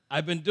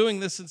 I've been doing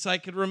this since I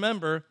could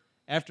remember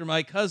after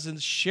my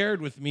cousins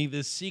shared with me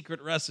this secret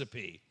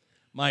recipe.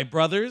 My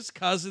brothers,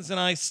 cousins, and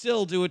I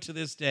still do it to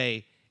this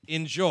day.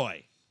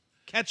 Enjoy.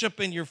 Ketchup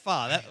in your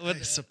pho. I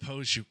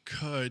suppose you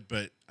could,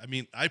 but,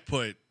 I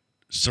put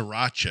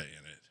sriracha in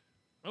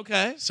it.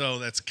 Okay. So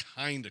that's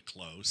kind of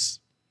close.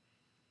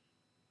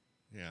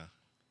 Yeah.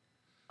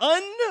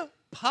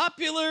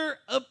 Unpopular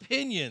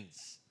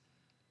opinions.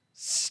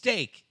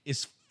 Steak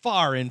is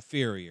far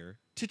inferior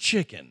to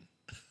chicken.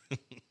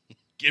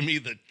 Give me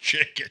the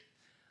chicken.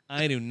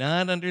 I do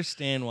not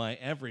understand why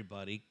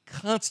everybody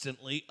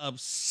constantly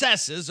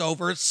obsesses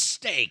over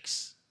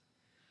steaks.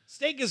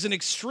 Steak is an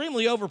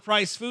extremely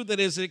overpriced food that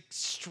is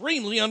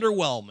extremely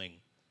underwhelming.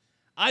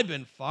 I've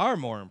been far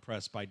more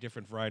impressed by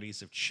different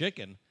varieties of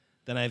chicken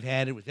than I've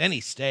had it with any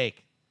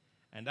steak.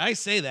 And I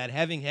say that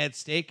having had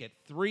steak at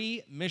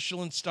 3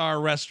 Michelin star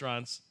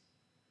restaurants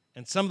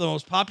and some of the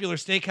most popular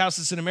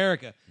steakhouses in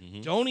America.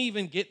 Mm-hmm. Don't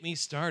even get me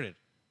started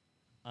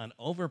on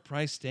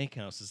overpriced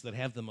steakhouses that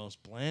have the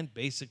most bland,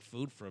 basic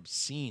food for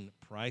obscene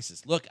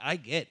prices. Look, I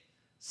get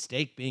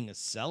steak being a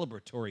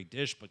celebratory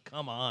dish, but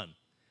come on.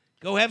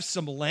 Go have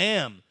some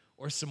lamb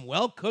or some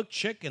well-cooked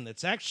chicken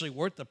that's actually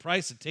worth the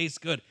price. It tastes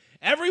good.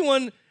 Every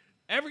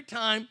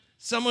time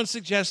someone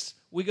suggests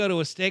we go to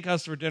a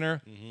steakhouse for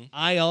dinner,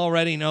 I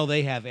already know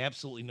they have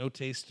absolutely no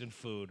taste in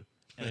food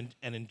and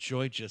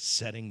enjoy just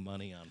setting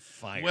money on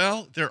fire.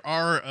 Well, there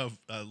are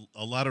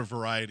a lot of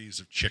varieties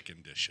of chicken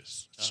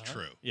dishes. It's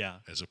true. Yeah.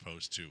 As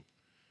opposed to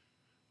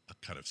a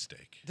cut of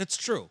steak. That's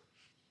true.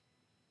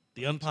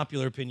 The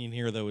unpopular opinion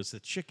here, though, is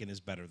that chicken is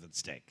better than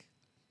steak.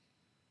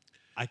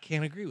 I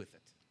can't agree with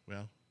it.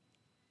 Well,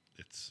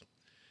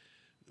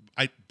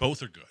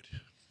 both are good.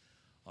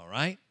 All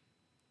right.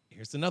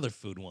 Here's another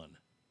food one.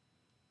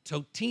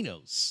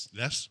 Totino's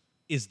Yes.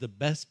 is the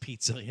best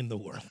pizza in the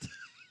world.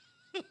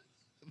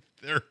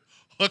 They're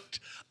hooked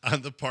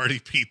on the party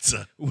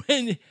pizza.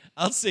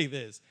 I'll say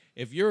this,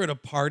 if you're at a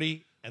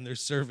party and they're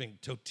serving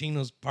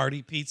Totino's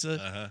party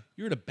pizza,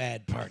 you're at a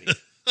bad party.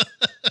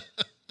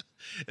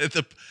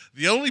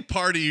 The only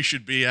party you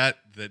should be at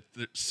that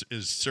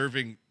is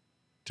serving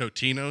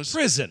Totino's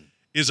Prison.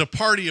 is a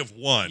party of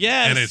one.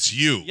 Yes. And it's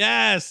you.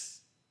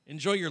 Yes.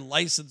 Enjoy your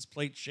license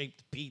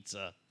plate-shaped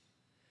pizza.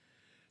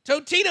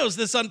 Totino's,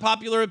 this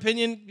unpopular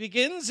opinion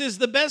begins, is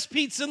the best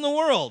pizza in the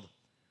world.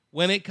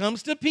 When it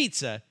comes to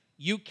pizza,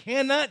 you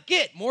cannot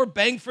get more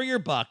bang for your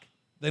buck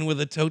than with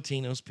a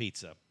Totino's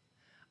pizza.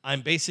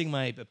 I'm basing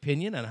my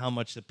opinion on how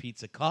much the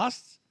pizza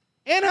costs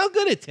and how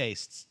good it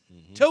tastes.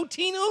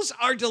 Totino's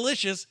are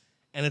delicious,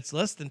 and it's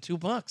less than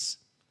 $2.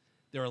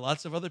 There are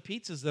lots of other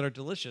pizzas that are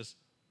delicious,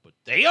 but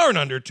they aren't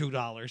under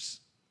 $2.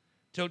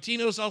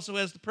 Totino's also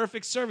has the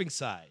perfect serving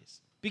size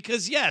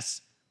because,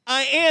 yes,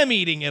 I am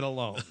eating it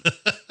alone.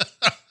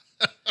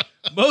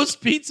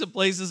 Most pizza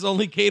places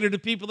only cater to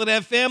people that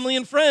have family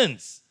and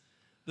friends.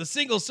 The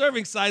single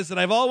serving size that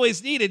I've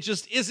always needed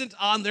just isn't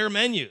on their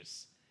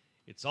menus.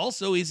 It's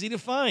also easy to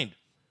find.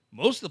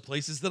 Most of the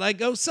places that I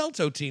go sell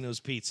Totino's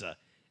pizza,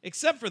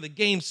 except for the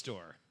game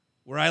store,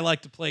 where I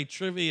like to play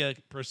Trivia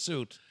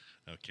Pursuit.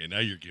 Okay, now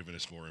you're giving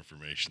us more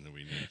information than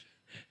we need.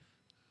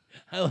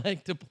 I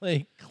like to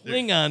play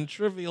Klingon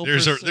Trivial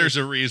Pursuit. There's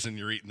a reason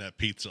you're eating that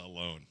pizza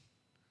alone.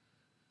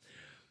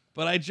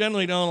 But I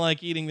generally don't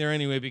like eating there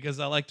anyway because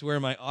I like to wear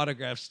my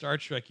autographed Star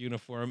Trek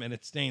uniform and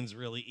it stains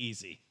really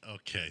easy.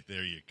 Okay,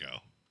 there you go.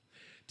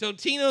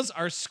 Totino's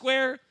are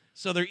square,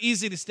 so they're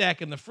easy to stack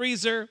in the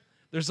freezer.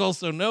 There's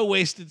also no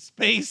wasted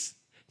space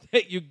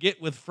that you get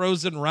with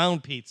frozen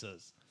round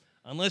pizzas.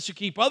 Unless you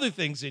keep other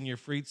things in your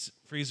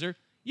freezer,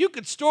 you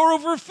could store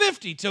over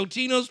 50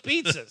 Totino's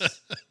pizzas.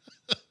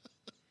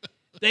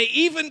 They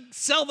even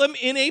sell them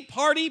in a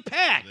party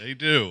pack. They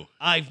do.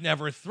 I've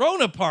never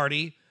thrown a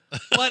party,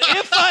 but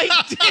if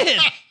I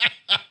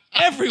did,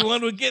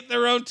 everyone would get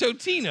their own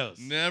Totino's.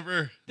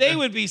 Never. They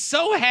would be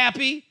so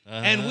happy,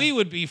 and we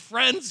would be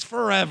friends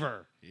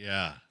forever.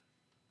 Yeah.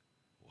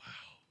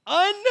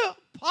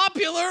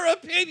 Unpopular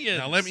opinions.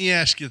 Now, let me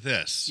ask you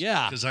this.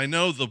 Yeah. Because I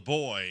know the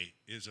boy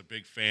is a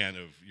big fan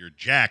of your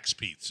Jack's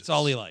pizzas. It's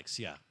all he likes,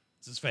 yeah.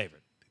 It's his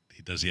favorite.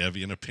 Does he have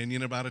an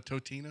opinion about a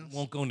Totino's?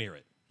 Won't go near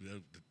it.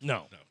 No.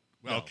 Well,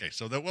 No. okay.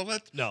 So that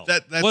No.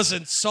 that's was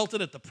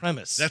insulted at the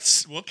premise.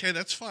 That's okay.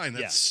 That's fine.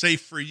 That's Yeah.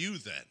 safe for you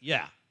then.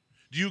 Yeah.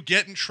 Do you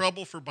get in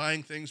trouble for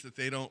buying things that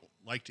they don't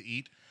like to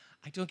eat?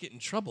 I don't get in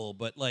trouble,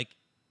 but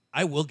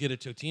I will get a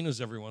Totino's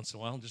every once in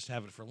a while and just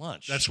have it for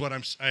lunch. That's what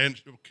I'm saying.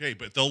 Okay,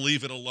 but they'll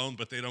leave it alone,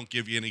 but they don't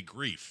give you any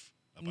grief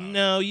about it.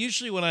 No,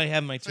 usually when I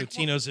have my like,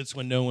 Totino's, it's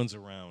when no one's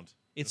around.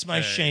 It's my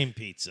Okay. shame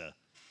pizza.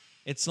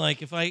 It's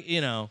like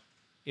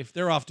if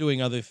they're off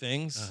doing other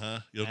things,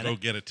 You'll and go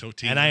get a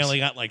Totino's. and I only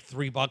got like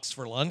 $3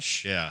 for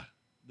lunch, Yeah.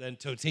 then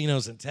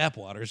Totino's and tap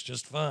water is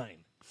just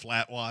fine.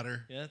 Flat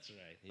water. Yeah, that's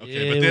right. Okay,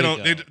 Here but they we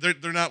don't. go.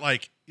 They're not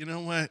like, you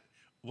know what?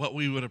 What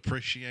we would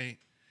appreciate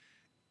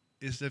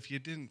is if you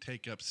didn't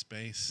take up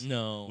space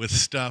No. with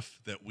stuff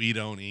that we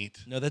don't eat.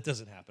 No, that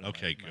doesn't happen.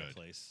 Okay, in my good.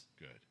 place.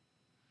 Good.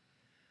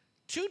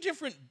 Two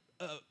different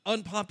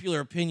unpopular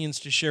opinions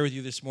to share with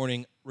you this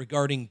morning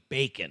regarding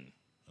bacon.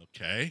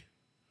 Okay.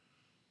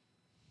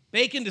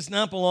 Bacon does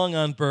not belong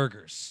on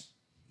burgers.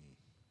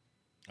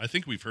 I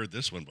think we've heard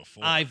this one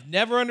before. I've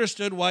never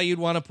understood why you'd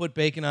want to put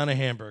bacon on a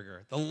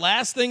hamburger. The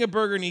last thing a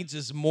burger needs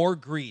is more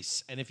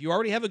grease. And if you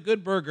already have a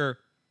good burger,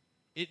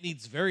 it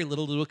needs very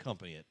little to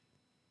accompany it.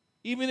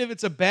 Even if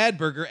it's a bad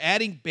burger,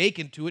 adding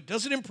bacon to it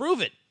doesn't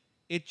improve it.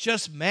 It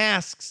just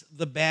masks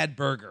the bad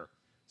burger.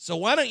 So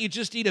why don't you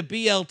just eat a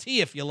BLT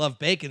if you love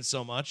bacon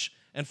so much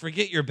and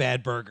forget your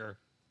bad burger?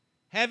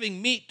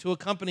 Having meat to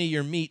accompany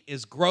your meat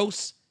is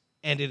gross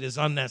and it is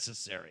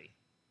unnecessary.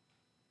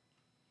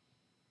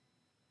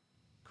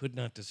 Could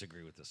not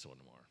disagree with this one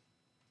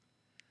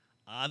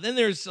more. Then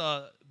there's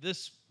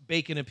this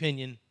bacon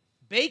opinion.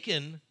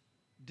 Bacon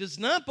does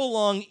not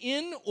belong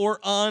in or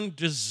on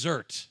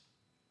dessert.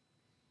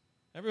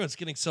 Everyone's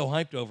getting so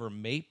hyped over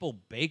maple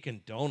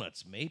bacon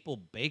donuts, maple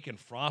bacon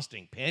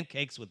frosting,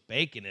 pancakes with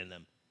bacon in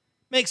them.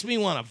 Makes me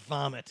want to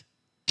vomit.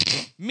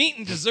 Meat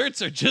and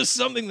desserts are just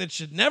something that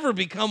should never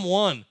become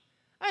one.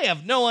 I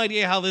have no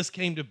idea how this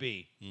came to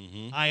be.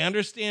 I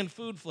understand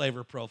food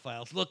flavor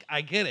profiles. Look,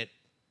 I get it.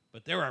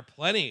 But there are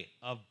plenty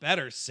of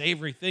better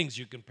savory things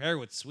you can pair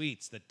with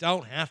sweets that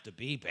don't have to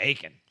be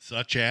bacon.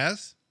 Such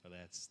as? Well,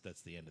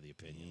 that's the end of the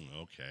opinion.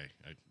 Okay.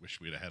 I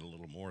wish we'd have had a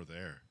little more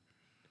there.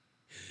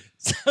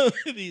 Some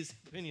of these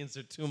opinions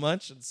are too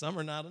much and some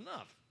are not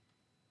enough.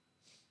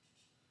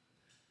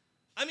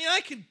 I mean,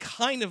 I could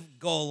kind of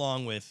go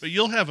along with... But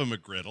you'll have a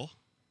McGriddle.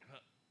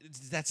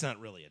 That's not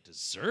really a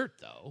dessert,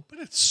 though. But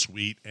it's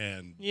sweet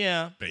and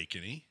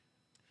bacony.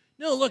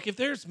 No, look, if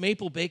there's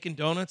maple bacon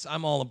donuts,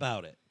 I'm all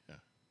about it. Yeah.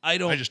 I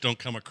just don't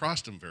come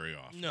across them very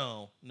often.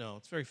 No,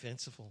 it's very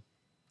fanciful.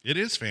 It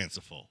is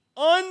fanciful.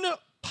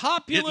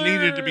 Unpopular It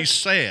needed to be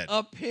said.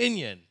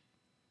 opinion.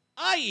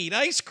 I eat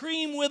ice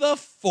cream with a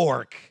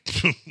fork.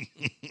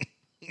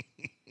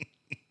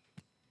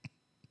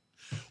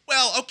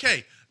 Well,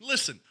 okay,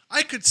 listen,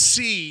 I could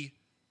see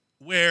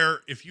where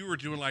if you were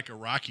doing like a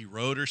Rocky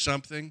Road or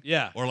something,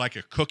 Yeah. or like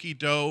a cookie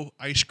dough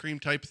ice cream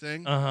type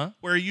thing,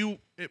 where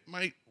it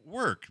might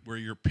work, where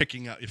you're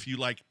picking out, if you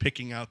like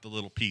picking out the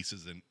little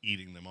pieces and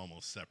eating them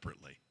almost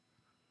separately.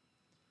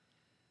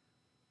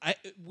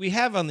 We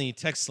have on the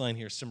text line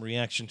here some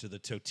reaction to the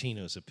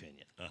Totino's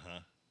opinion.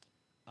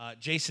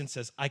 Jason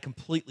says, I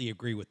completely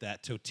agree with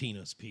that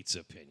Totino's pizza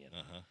opinion.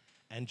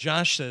 And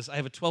Josh says, I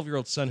have a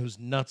 12-year-old son who's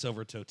nuts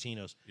over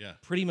Totino's. Yeah.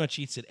 Pretty much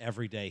eats it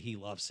every day. He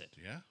loves it.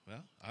 Yeah,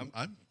 well,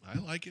 I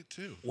like it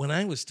too. When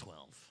I was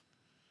 12,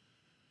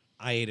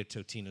 I ate a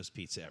Totino's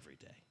pizza every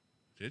day.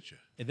 Did you?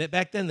 And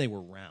back then, they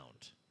were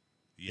round.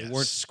 Yes. They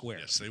weren't square.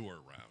 Yes, they were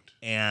round.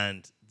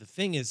 And the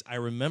thing is, I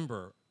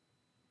remember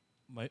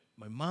my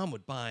mom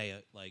would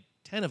buy like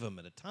 10 of them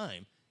at a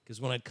time because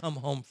when I'd come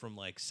home from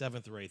like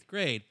 7th or 8th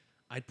grade,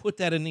 I'd put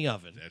that in the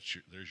oven.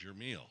 There's your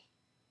meal.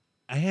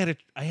 I had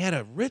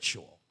a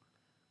ritual.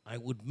 I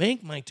would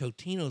make my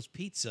Totino's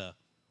pizza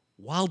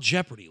while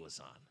Jeopardy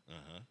was on.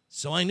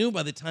 So I knew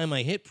by the time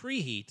I hit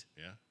preheat,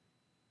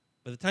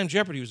 by the time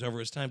Jeopardy was over, it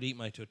was time to eat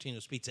my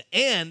Totino's pizza.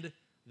 And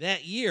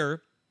that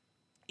year,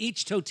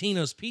 each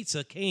Totino's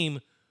pizza came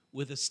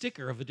with a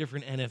sticker of a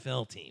different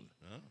NFL team.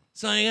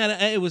 So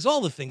it was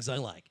all the things I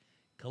like.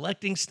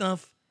 Collecting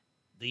stuff,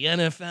 the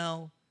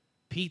NFL,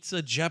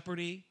 pizza,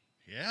 Jeopardy.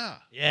 Yeah.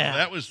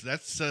 Yeah. Well,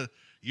 that's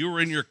you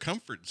were in your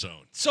comfort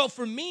zone. So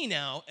for me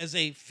now, as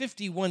a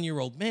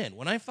 51-year-old man,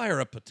 when I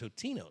fire up a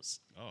Totino's,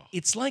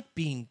 it's like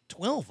being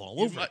 12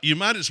 all over. You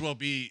might as well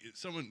be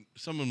someone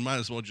might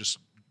as well just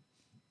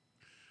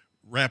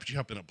wrapped you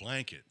up in a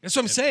blanket. That's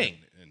what I'm saying.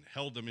 And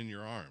held them in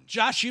your arms.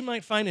 Josh, you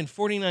might find in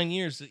 49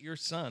 years that your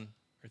son,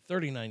 or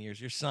 39 years,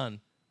 your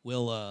son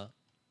will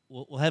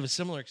have a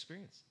similar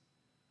experience.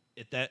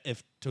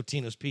 If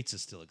Totino's Pizza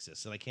still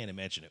exists, and I can't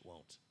imagine it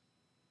won't.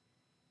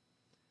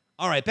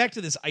 All right, back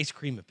to this ice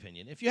cream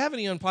opinion. If you have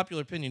any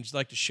unpopular opinions you'd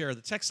like to share,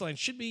 the text line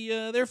should be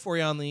there for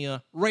you on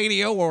the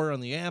radio or on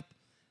the app,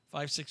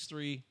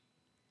 563-223-8355.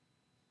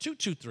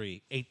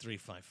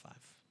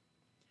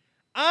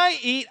 I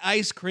eat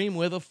ice cream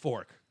with a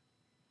fork.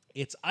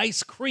 It's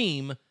ice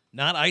cream,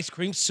 not ice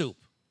cream soup.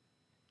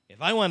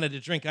 If I wanted to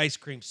drink ice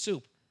cream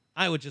soup,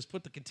 I would just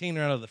put the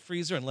container out of the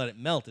freezer and let it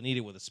melt and eat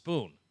it with a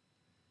spoon.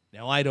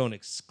 Now, I don't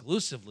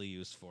exclusively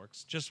use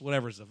forks, just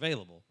whatever's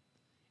available.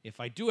 If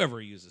I do ever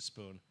use a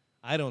spoon,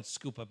 I don't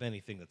scoop up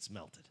anything that's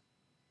melted.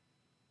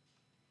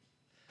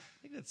 I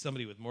think that's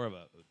somebody with more of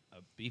a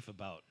beef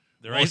about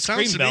their ice cream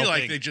melting. It sounds to me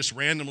like they just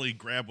randomly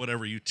grab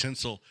whatever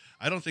utensil.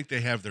 I don't think they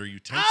have their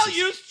utensils. I'll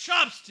use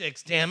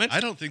chopsticks, damn it. I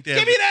don't think they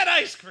Give me that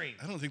ice cream.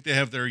 I don't think they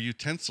have their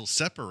utensils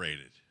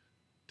separated.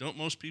 Don't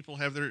most people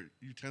have their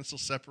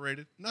utensils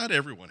separated? Not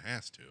everyone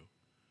has to.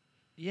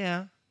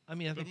 Yeah. I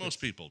mean, but most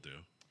people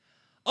do.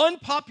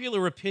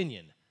 Unpopular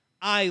opinion.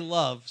 I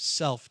love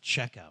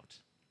self-checkout.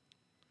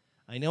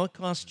 I know it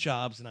costs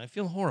jobs, and I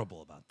feel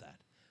horrible about that.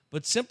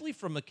 But simply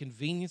from a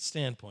convenience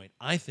standpoint,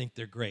 I think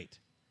they're great.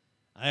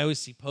 I always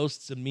see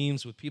posts and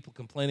memes with people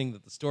complaining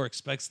that the store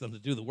expects them to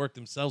do the work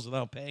themselves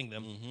without paying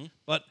them.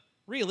 But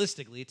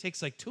realistically, it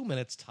takes like 2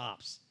 minutes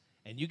tops,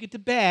 and you get to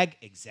bag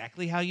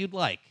exactly how you'd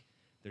like.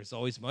 There's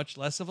always much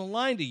less of a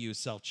line to use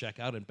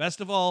self-checkout, and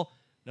best of all,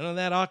 none of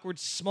that awkward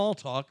small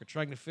talk or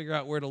trying to figure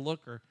out where to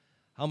look or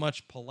how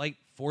much polite,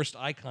 forced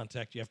eye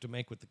contact you have to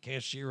make with the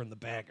cashier and the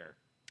bagger.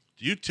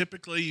 Do you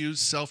typically use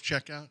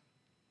self-checkout?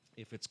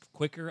 If it's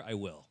quicker, I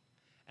will.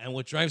 And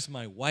what drives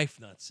my wife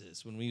nuts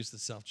is when we use the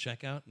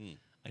self-checkout,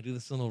 I do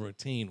this little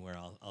routine where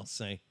I'll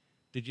say,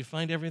 did you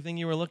find everything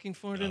you were looking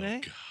for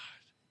today? Oh, God.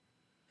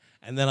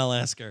 And then I'll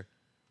ask her,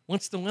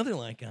 what's the weather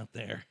like out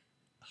there?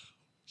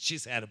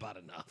 She's had about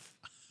enough.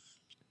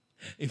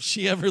 If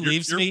she ever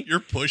leaves me,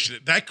 you're pushing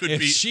it. That could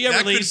be. She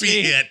ever leaves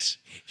me, it.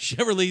 She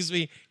ever leaves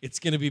me, it's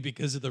going to be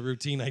because of the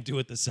routine I do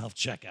at the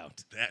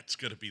self-checkout. That's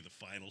going to be the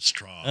final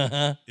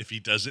straw. If he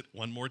does it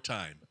one more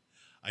time,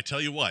 I tell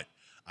you what.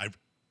 I've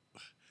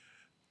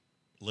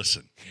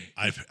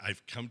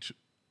come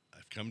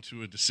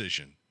to a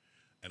decision,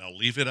 and I'll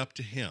leave it up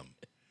to him.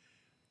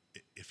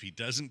 If he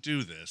doesn't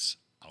do this,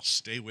 I'll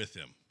stay with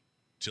him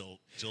till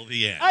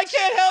the end. I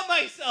can't help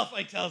myself,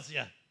 I tells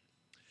you.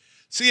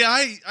 See,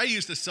 I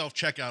use the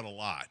self-checkout a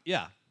lot.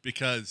 Yeah.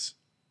 Because,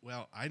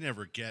 well, I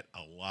never get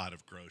a lot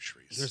of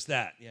groceries. There's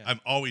that, yeah. I'm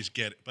always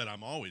getting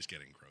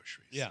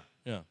groceries. Yeah.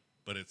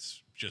 But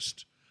it's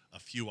just a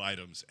few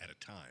items at a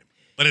time.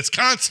 But it's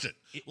constant.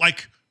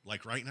 Like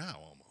right now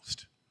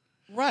almost.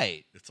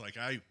 Right. It's like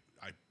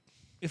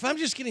if I'm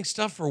just getting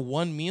stuff for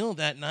one meal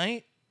that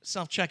night,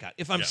 self-checkout.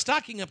 If I'm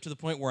stocking up to the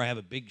point where I have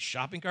a big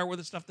shopping cart worth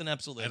of stuff, then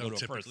absolutely I go don't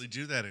to a person. typically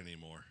do that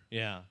anymore.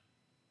 Yeah.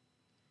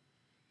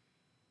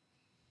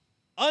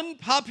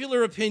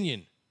 Unpopular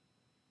opinion.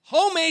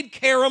 Homemade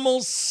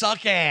caramels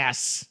suck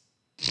ass.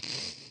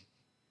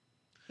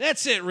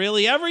 That's it,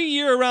 really. Every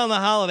year around the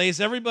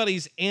holidays,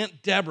 everybody's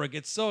Aunt Deborah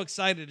gets so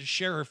excited to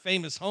share her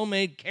famous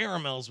homemade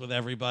caramels with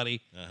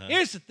everybody.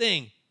 Here's the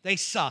thing. They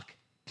suck.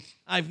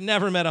 I've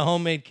never met a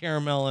homemade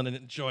caramel and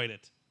enjoyed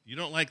it. You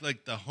don't like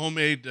the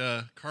homemade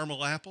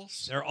caramel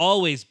apples? They're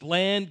always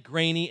bland,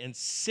 grainy, and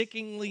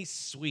sickeningly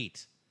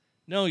sweet.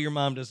 No, your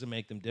mom doesn't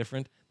make them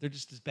different. They're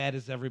just as bad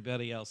as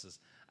everybody else's.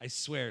 I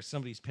swear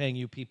somebody's paying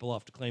you people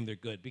off to claim they're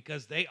good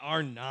because they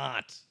are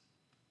not.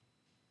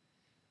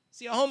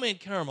 See, a homemade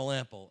caramel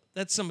apple,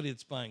 that's somebody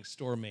that's buying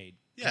store-made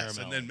Yes,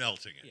 caramel. and then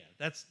melting it.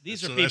 Yeah,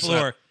 these are So people that's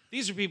not-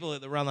 these are people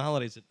that around the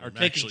holidays that are I'm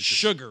taking actually just-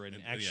 sugar and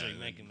and- actually yeah,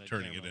 making and the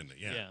turning it caramel. into,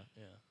 yeah.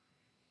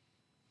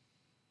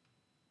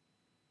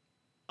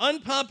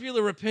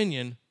 Unpopular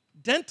opinion,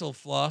 dental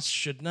floss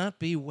should not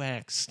be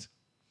waxed.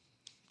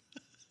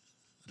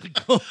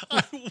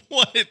 I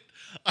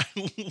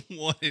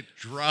want it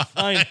dry.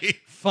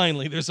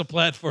 Finally, there's a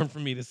platform for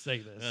me to say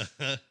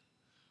this.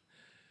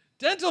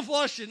 Dental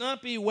floss should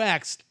not be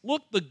waxed.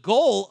 Look, the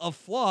goal of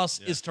floss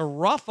is to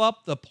rough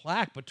up the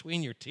plaque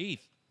between your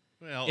teeth.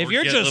 Well, If or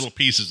you're get just- little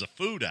pieces of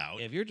food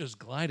out. If you're just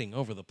gliding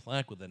over the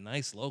plaque with a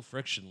nice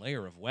low-friction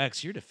layer of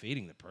wax, you're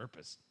defeating the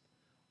purpose.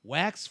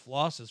 Wax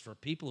floss is for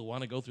people who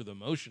want to go through the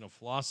motion of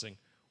flossing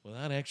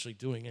without actually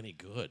doing any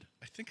good.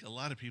 I think a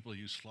lot of people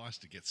use floss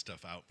to get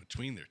stuff out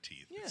between their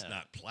teeth. It's Yeah.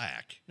 not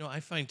plaque. No, I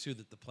find, too,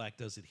 that the plaque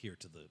does adhere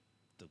to the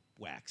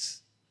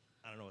wax.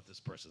 I don't know what this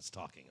person's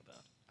talking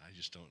about. I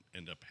just don't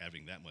end up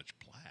having that much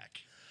plaque.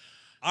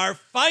 Our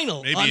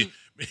final... Maybe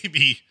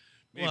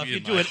Well, if you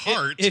in do my it,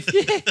 heart.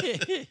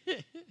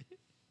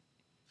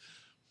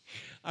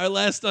 Our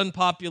last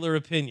unpopular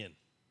opinion.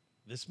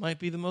 This might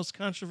be the most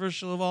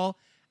controversial of all,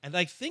 and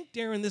I think,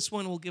 Darren, this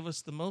one will give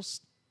us the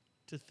most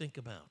to think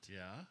about.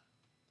 Yeah.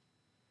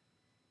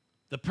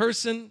 The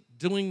person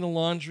doing the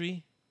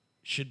laundry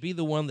should be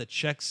the one that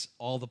checks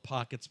all the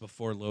pockets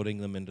before loading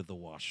them into the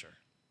washer.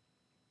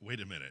 Wait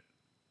a minute.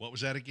 What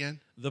was that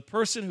again? The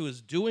person who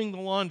is doing the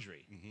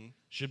laundry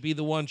should be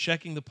the one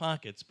checking the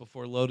pockets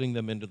before loading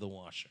them into the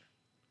washer.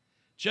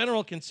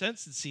 General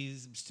consensus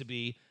seems to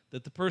be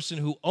that the person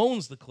who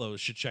owns the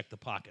clothes should check the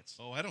pockets.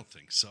 Oh, I don't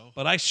think so.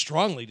 But I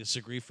strongly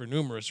disagree for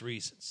numerous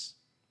reasons.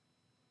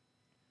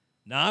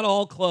 Not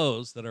all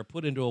clothes that are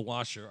put into a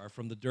washer are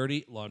from the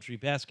dirty laundry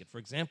basket. For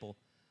example,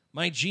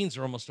 my jeans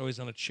are almost always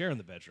on a chair in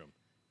the bedroom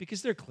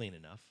because they're clean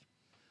enough.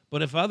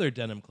 But if other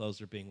denim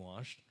clothes are being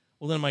washed,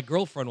 well, then my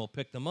girlfriend will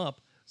pick them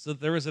up so that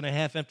there isn't a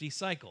half-empty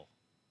cycle.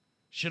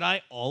 Should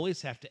I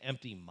always have to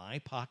empty my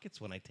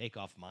pockets when I take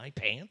off my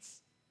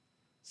pants?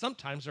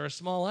 Sometimes there are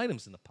small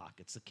items in the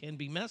pockets that can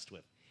be messed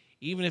with,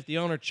 even if the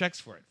owner checks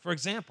for it. For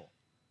example,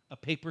 a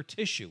paper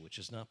tissue, which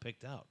is not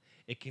picked out.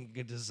 It can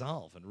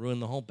dissolve and ruin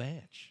the whole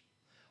batch.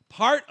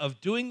 Part of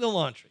doing the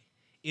laundry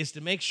is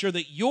to make sure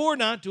that you're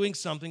not doing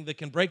something that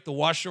can break the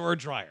washer or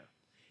dryer.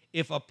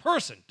 If a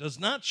person does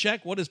not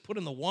check what is put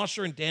in the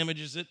washer and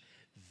damages it,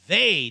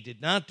 they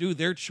did not do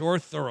their chore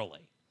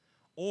thoroughly.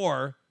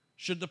 Or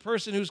should the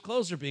person whose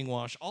clothes are being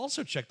washed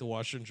also check the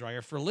washer and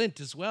dryer for lint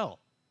as well?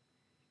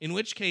 In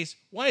which case,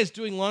 why is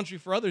doing laundry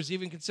for others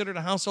even considered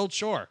a household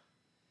chore?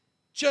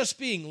 Just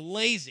being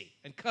lazy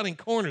and cutting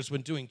corners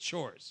when doing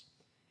chores.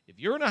 If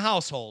you're in a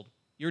household,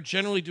 you're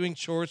generally doing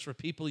chores for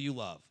people you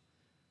love.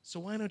 So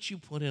why don't you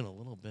put in a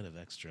little bit of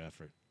extra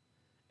effort?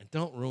 And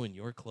don't ruin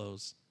your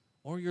clothes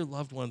or your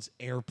loved one's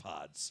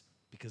AirPods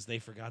because they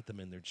forgot them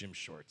in their gym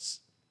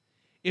shorts.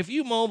 If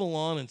you mow the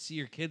lawn and see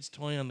your kid's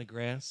toy on the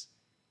grass,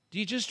 do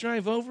you just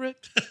drive over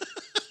it?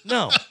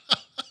 No.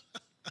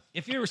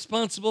 If you're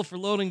responsible for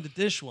loading the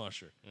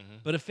dishwasher,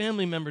 but a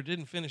family member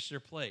didn't finish their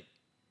plate,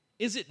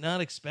 is it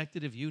not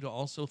expected of you to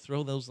also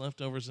throw those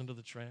leftovers into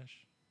the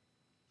trash?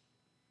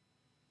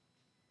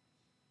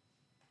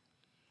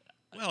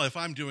 Well, if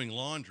I'm doing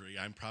laundry,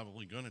 I'm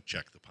probably going to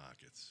check the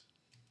pockets.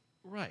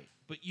 Right.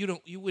 But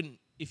you wouldn't,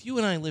 if you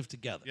and I lived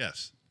together.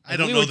 Yes. I And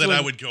don't we know were that I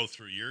doing- would go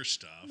through your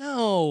stuff.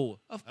 No,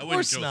 of I wouldn't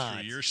course go not.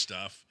 through your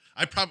stuff.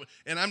 I'm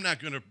not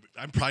going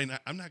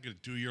to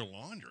do your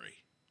laundry.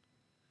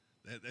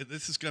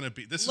 This is going to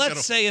be,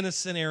 Let's say in a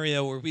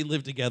scenario where we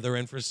live together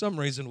and for some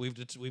reason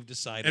we've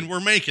decided. and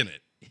we're making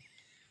it.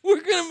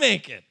 we're going to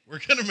make it. We're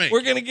going to make We're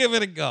it. going to give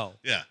it a go.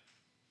 Yeah.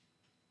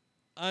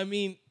 I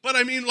mean, But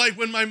I mean, like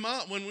when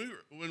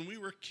we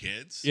were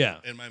kids, Yeah.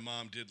 and my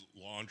mom did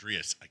laundry,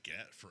 as I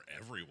get for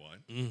everyone.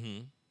 mm-hmm.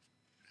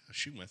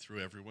 She went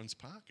through everyone's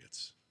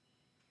pockets.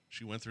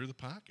 She went through the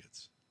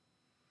pockets.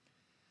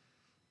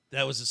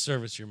 That was a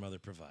service your mother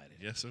provided.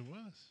 Yes, it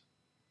was.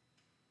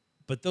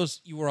 But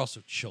you were also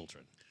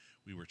children.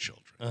 We were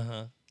children,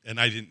 Uh-huh. and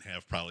I didn't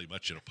have probably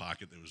much in a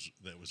pocket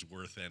that was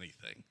worth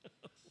anything.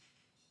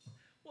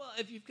 Well,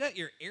 if you've got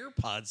your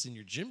AirPods in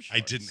your gym shorts.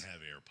 I didn't have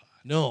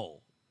AirPods.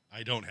 No.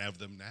 I don't have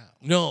them now.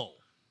 No.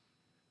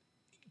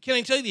 Can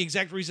I tell you the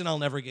exact reason I'll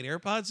never get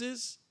AirPods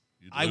is?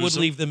 You'd I lose would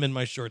them? leave them in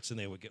my shorts and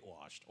they would get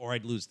washed, or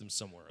I'd lose them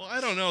somewhere Well, else.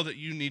 I don't know that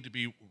you need to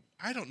be.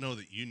 I don't know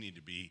that you need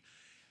to be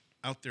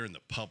out there in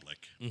the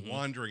public,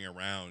 wandering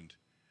around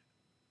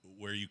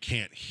where you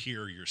can't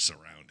hear your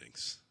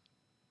surroundings.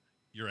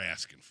 You're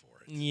asking for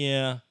it.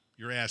 Yeah.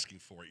 You're asking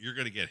for it. You're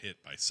going to get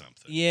hit by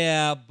something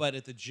Yeah, but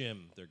at the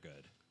gym, they're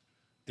good.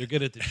 They're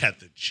good at the gym. at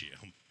the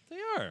gym. They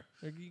are.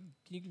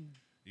 You can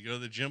You go to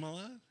the gym a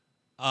lot?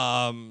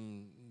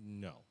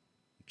 No.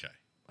 Okay.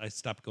 I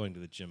stopped going to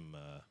the gym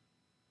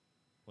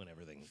when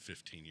everything...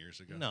 15 years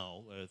ago?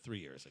 No, 3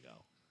 years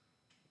ago.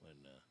 When,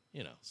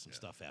 some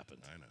stuff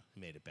happened. I know. It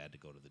made it bad to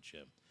go to the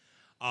gym.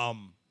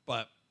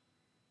 But,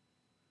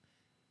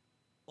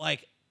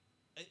 like,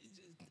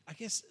 I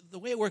guess the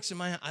way it works in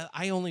my...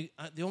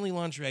 the only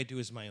laundry I do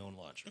is my own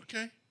laundry.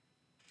 Okay.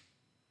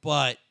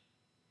 But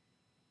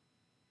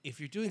if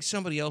you're doing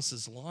somebody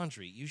else's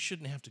laundry, you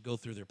shouldn't have to go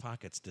through their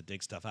pockets to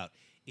dig stuff out.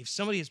 If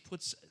somebody has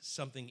put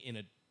something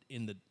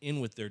in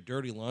with their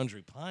dirty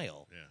laundry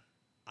pile,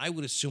 I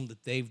would assume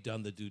that they've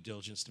done the due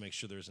diligence to make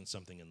sure there isn't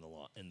something in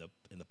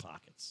the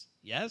pockets.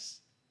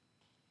 Yes?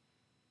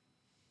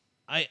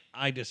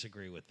 I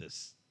disagree with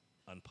this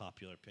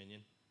unpopular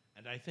opinion,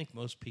 and I think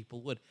most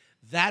people would.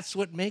 That's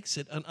what makes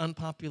it an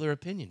unpopular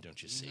opinion,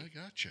 don't you see? I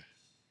gotcha.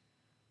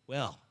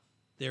 Well,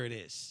 there it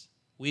is.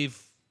 We've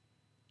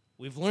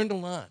learned a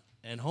lot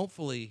and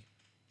hopefully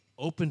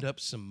opened up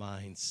some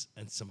minds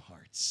and some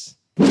hearts.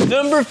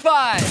 Number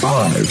 5.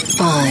 Number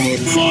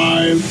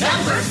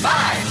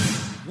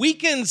 5.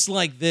 Weekends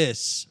like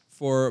this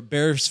for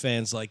Bears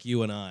fans like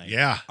you and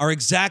I are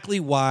exactly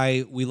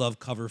why we love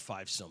Cover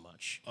 5 so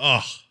much.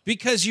 Ugh.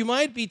 Because you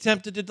might be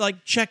tempted to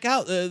check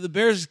out. The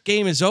Bears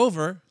game is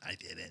over. I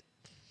did it.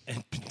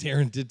 And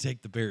Darren did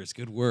take the Bears.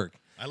 Good work.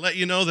 I let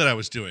you know that I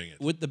was doing it.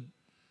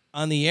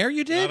 On the air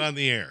you did? Not on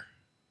the air.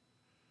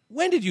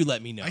 When did you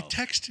let me know? I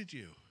texted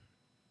you.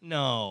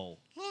 No.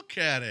 Look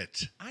at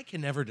it. I can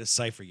never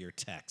decipher your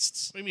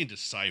texts. What do you mean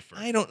decipher?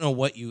 I don't know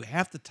what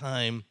half the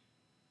time.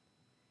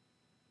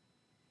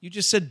 You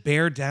just said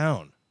bear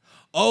down.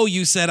 Oh,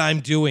 you said I'm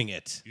doing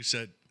it. You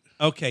said.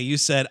 Okay, you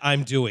said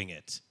I'm doing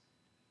it.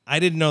 I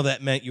didn't know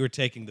that meant you were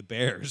taking the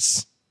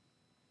Bears.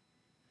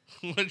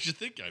 What did you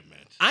think I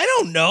meant? I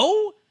don't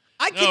know.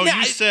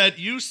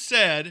 You said.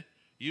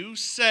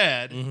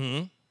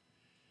 Mm-hmm.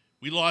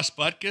 We lost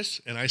Butkus,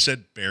 and I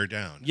said bear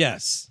down.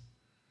 Yes.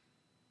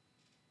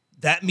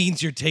 That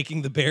means you're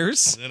taking the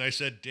Bears? And then I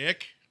said,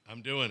 Dick,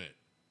 I'm doing it.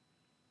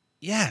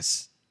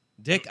 Yes.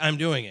 Dick, I'm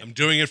doing it. I'm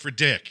doing it for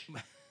Dick.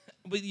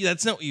 But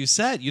that's not what you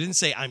said. You didn't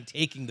say I'm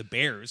taking the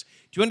Bears.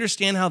 Do you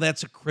understand how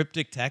that's a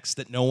cryptic text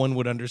that no one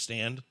would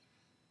understand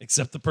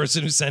except the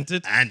person who sent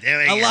it? I'm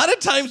doing it. A lot of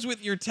times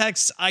with your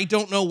texts, I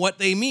don't know what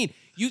they mean.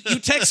 You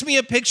text me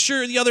a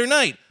picture the other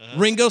night,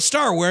 Ringo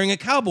Starr wearing a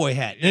cowboy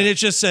hat, and it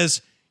just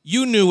says,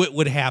 you knew it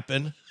would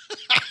happen.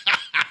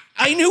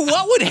 I knew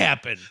what would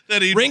happen.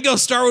 Ringo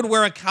Starr would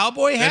wear a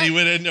cowboy hat. That he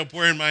would end up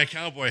wearing my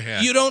cowboy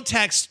hat. You don't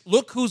text,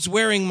 look who's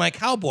wearing my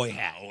cowboy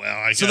hat. Oh,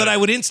 well, so that I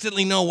would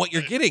instantly know what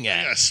you're getting at.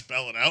 I gotta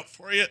spell it out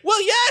for you.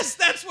 Well, yes,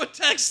 that's what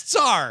texts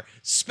are.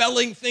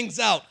 Spelling things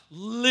out.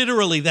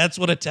 Literally, that's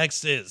what a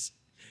text is.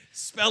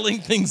 Spelling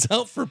things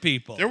out for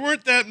people. There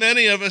weren't that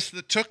many of us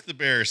that took the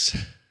Bears.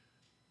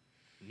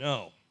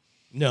 No.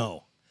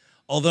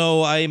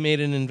 Although I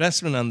made an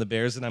investment on the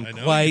Bears, and I'm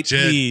quite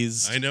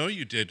pleased. I know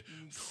you did.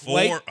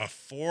 A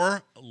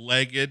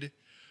four-legged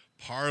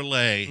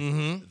parlay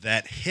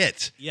that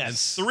hit.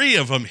 Yes. And 3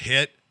 of them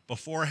hit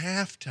before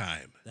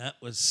halftime. That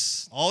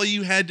was all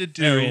you had to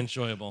do. Very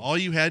enjoyable. All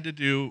you had to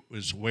do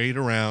was wait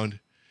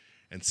around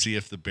and see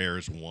if the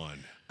Bears won.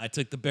 I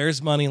took the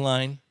Bears money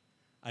line.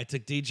 I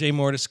took DJ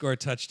Moore to score a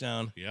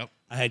touchdown. Yep.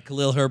 I had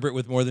Khalil Herbert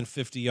with more than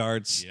 50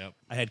 yards. Yep.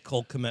 I had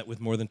Cole Kmet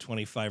with more than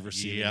 25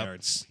 receiving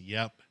yards.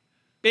 Yep.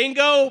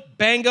 Bingo,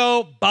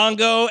 bango,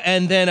 bongo,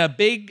 and then a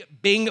big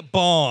bing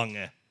bong.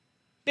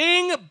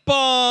 Bing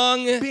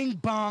bong. Bing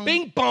bong.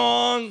 Bing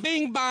bong.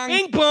 Bing bong.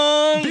 Bing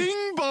bong.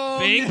 Bing bong.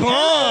 Bing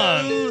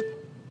bong.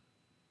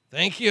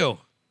 Thank you.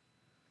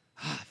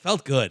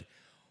 Felt good.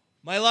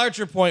 My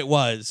larger point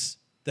was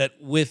that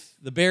with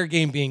the Bear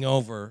game being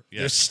over,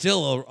 there's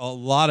still a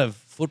lot of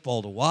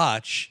football to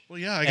watch. Well,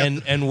 yeah,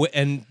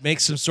 and make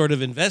some sort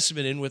of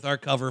investment in with our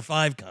Cover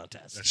 5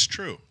 contest. That's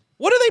true.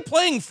 What are they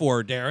playing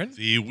for, Darren?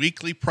 The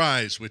weekly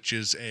prize, which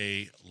is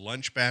a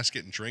lunch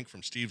basket and drink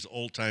from Steve's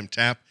Old Time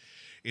Tap.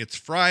 It's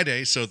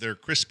Friday, so their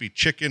crispy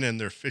chicken and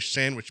their fish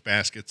sandwich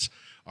baskets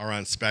are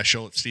on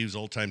special at Steve's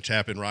Old Time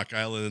Tap in Rock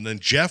Island. And then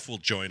Jeff will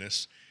join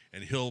us,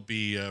 and he'll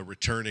be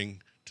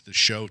returning to the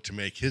show to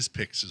make his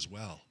picks as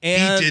well.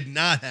 And he did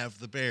not have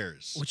the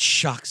Bears. Which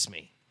shocks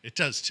me. It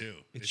does, too.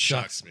 It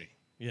shocks me.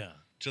 Yeah.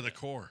 To the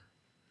core.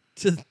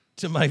 To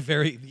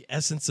the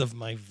essence of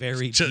my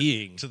very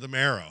being. To the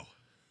marrow.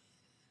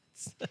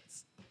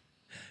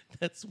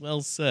 That's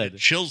well said. It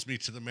chills me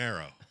to the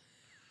marrow.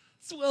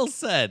 It's well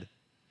said.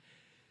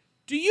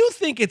 Do you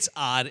think it's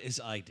odd, as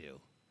I do?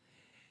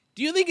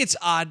 Do you think it's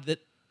odd that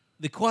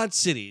the Quad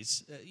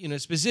Cities,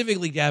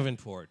 specifically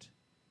Davenport,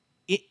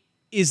 it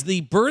is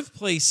the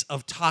birthplace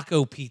of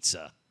taco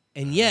pizza,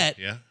 and yet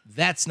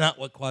that's not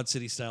what Quad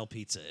City style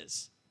pizza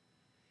is?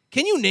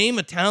 Can you name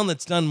a town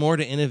that's done more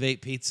to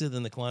innovate pizza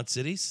than the Quad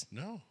Cities?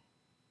 No.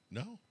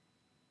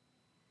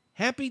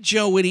 Happy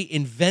Joe Whitty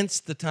invents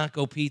the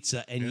taco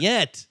pizza, and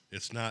yet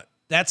it's not.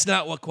 That's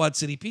not what Quad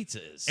City pizza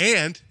is.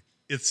 And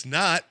it's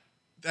not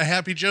the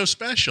Happy Joe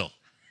special.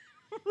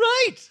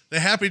 Right. The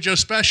Happy Joe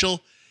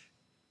special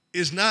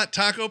is not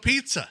taco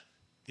pizza.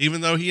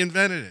 even though he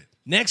invented it.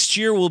 Next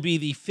year will be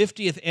the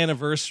 50th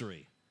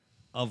anniversary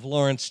of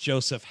Lawrence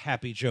Joseph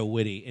Happy Joe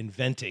Whitty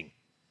inventing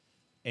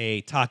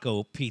a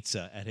taco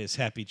pizza at his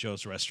Happy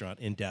Joe's restaurant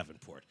in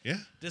Davenport. Yeah.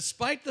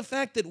 Despite the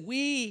fact that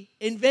we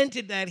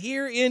invented that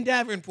here in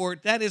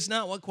Davenport, that is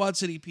not what Quad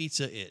City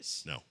Pizza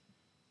is. No.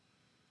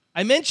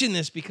 I mention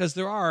this because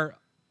there are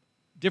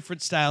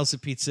different styles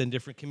of pizza in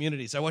different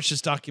communities. I watched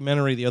this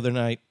documentary the other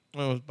night,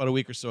 about a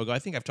week or so ago. I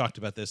think I've talked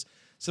about this.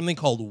 Something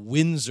called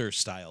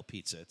Windsor-style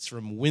pizza. It's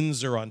from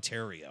Windsor,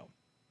 Ontario.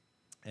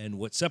 And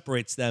what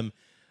separates them,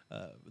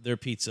 their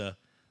pizza,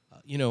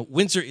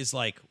 Windsor is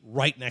like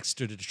right next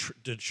to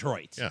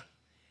Detroit. Yeah.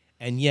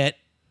 And yet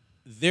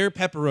their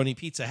pepperoni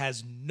pizza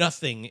has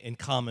nothing in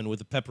common with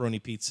the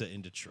pepperoni pizza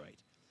in Detroit.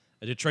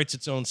 Detroit's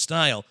its own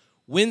style.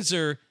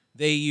 Windsor,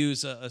 they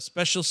use a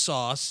special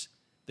sauce.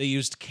 They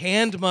used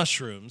canned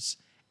mushrooms,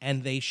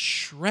 and they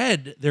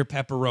shred their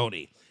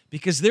pepperoni.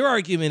 Because their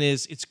argument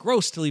is it's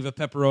gross to leave a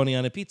pepperoni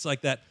on a pizza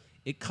like that.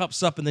 It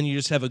cups up, and then you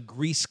just have a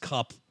grease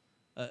cup.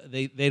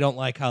 They don't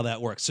like how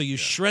that works. So you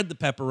shred the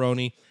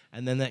pepperoni,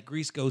 and then that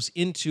grease goes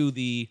into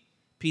the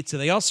pizza.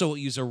 They also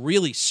use a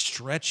really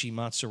stretchy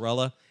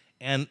mozzarella.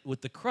 And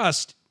with the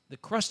crust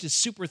is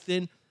super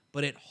thin,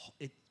 but it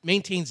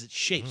maintains its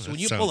shape. So when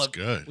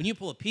you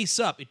pull a piece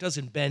up, it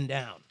doesn't bend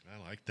down.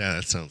 I like that.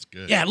 That sounds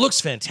good. Yeah, it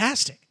looks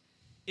fantastic.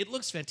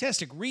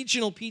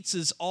 Regional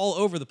pizzas all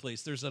over the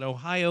place. There's an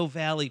Ohio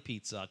Valley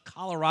pizza, a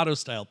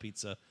Colorado-style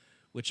pizza,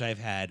 which I've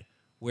had,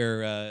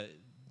 where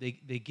they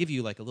give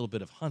you like a little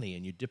bit of honey,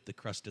 and you dip the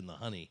crust in the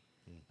honey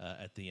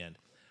at the end.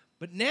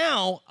 But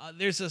now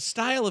there's a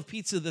style of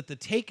pizza that the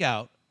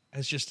Takeout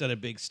has just done a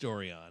big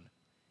story on.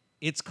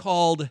 It's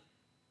called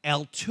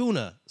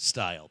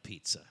Altoona-style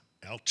pizza.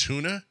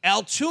 Altoona?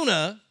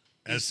 Altoona.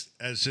 As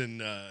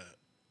in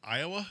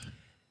Iowa?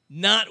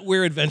 Not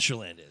where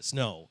Adventureland is,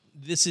 no.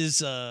 This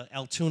is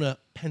Altoona,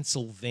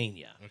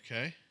 Pennsylvania.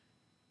 Okay.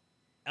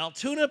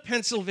 Altoona,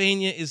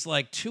 Pennsylvania is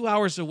like 2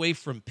 hours away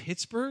from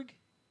Pittsburgh.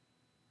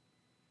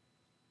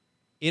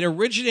 It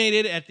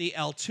originated at the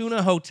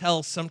Altoona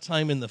Hotel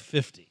sometime in the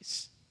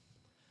 50s.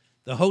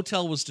 The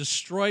hotel was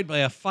destroyed by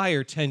a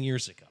fire 10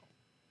 years ago.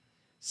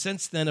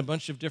 Since then, a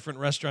bunch of different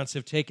restaurants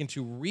have taken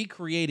to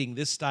recreating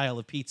this style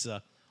of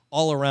pizza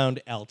all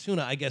around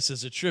Altoona, I guess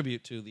as a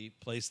tribute to the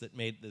place that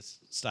made this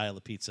style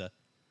of pizza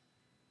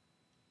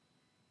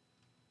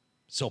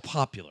so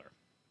popular.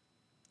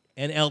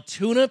 And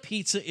Altoona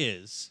pizza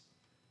is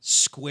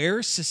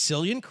square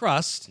Sicilian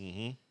crust,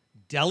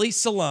 deli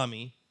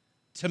salami,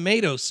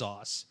 tomato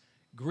sauce,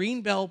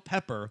 green bell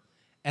pepper,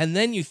 and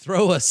then you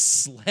throw a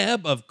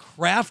slab of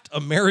Kraft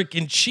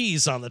American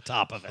cheese on the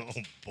top of it.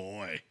 Oh,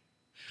 boy.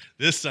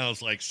 This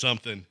sounds like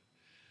something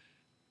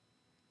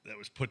that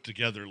was put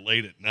together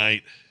late at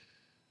night.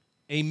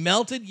 A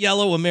melted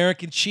yellow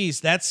American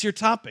cheese, that's your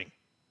topping.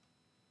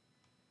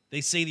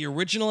 They say the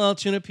original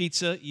Altoona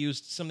pizza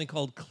used something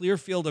called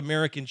Clearfield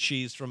American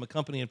cheese from a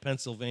company in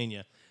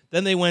Pennsylvania.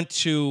 Then they went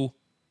to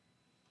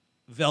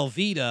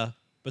Velveeta,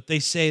 but they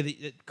say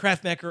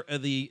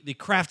the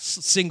Kraft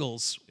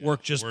singles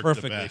work just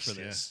perfectly for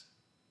this.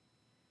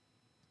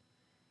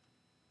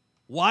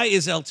 Yeah. Why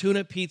is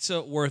Altoona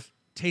pizza worth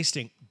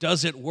tasting?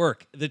 Does it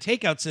work? The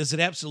Takeout says it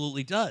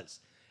absolutely does.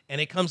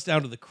 And it comes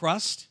down to the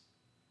crust.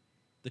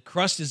 The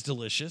crust is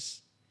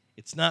delicious.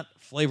 It's not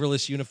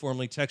flavorless,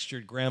 uniformly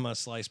textured grandma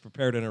slice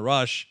prepared in a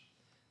rush.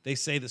 They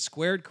say the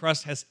squared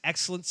crust has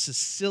excellent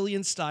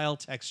Sicilian-style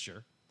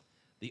texture.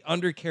 The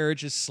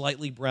undercarriage is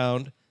slightly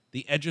browned.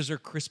 The edges are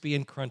crispy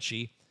and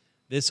crunchy.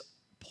 This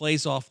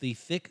plays off the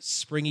thick,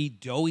 springy,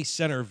 doughy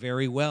center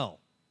very well.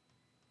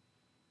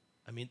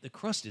 I mean, the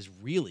crust is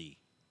really...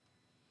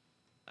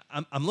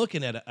 I'm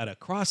looking at a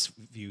cross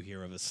view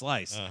here of a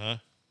slice. Uh-huh.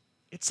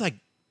 It's like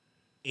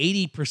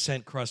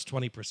 80% crust,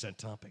 20%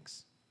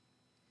 toppings.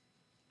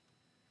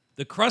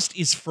 The crust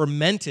is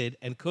fermented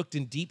and cooked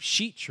in deep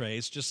sheet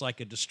trays, just like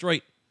a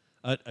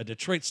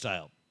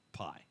Detroit-style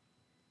pie.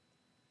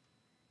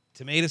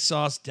 Tomato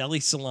sauce, deli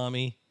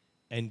salami,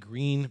 and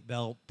green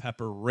bell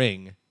pepper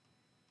ring.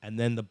 And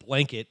then the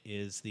blanket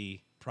is the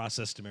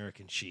processed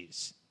American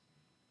cheese.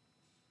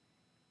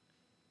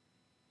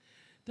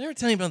 Did I ever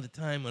tell you about the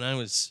time when I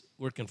was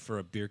working for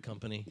a beer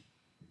company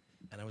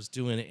and I was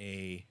doing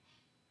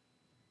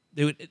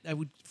I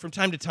would from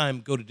time to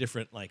time go to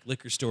different like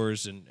liquor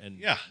stores and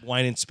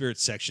wine and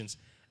spirits sections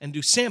and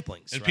do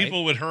samplings. And right?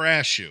 people would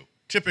harass you,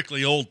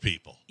 typically old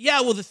people. Yeah,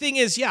 well, the thing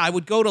is, I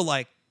would go to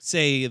like,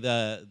 say,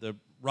 the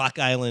Rock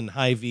Island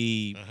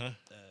Hy-Vee,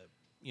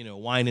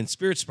 wine and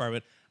spirits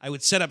department. I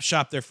would set up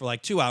shop there for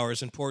like 2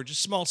 hours and pour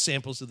just small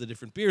samples of the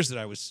different beers that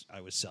I was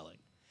selling.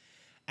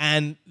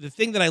 And the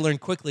thing that I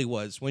learned quickly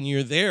was when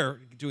you're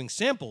there doing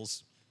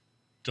samples,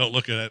 don't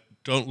look at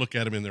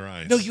them in their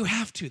eyes. No, you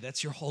have to.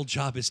 That's your whole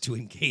job, is to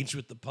engage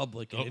with the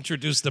public and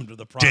introduce them to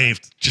the product.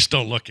 Dave, just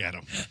don't look at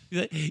them.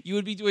 You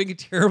would be doing a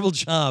terrible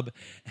job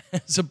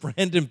as a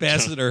brand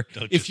ambassador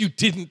if you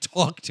didn't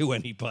talk to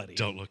anybody.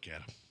 Don't look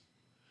at them.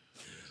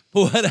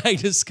 But what I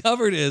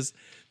discovered is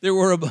there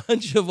were a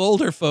bunch of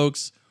older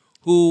folks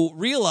who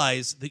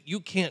realize that you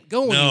can't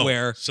go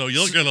anywhere. So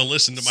you're going to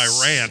listen to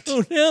my rant.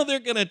 So now they're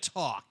going to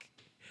talk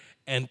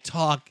and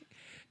talk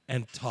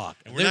and talk.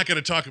 And we're not going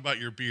to talk about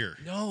your beer.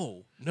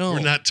 No. We're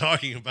not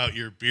talking about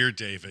your beer,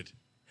 David.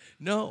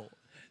 No.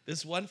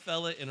 This one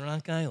fella in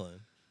Rock Island,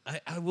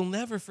 I will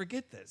never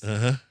forget this.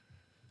 Uh-huh.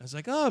 I was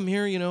like, I'm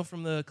here,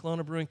 from the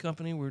Kelowna Brewing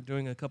Company. We're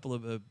doing a couple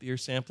of beer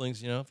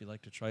samplings, if you'd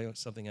like to try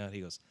something out. He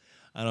goes,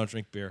 I don't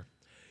drink beer.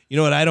 You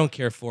know what I don't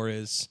care for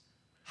is,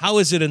 how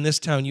is it in this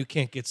town you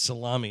can't get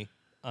salami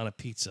on a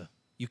pizza?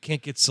 You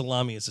can't get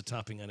salami as a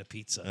topping on a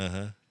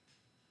pizza.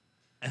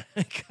 Uh-huh.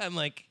 I'm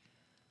like,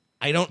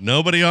 I don't...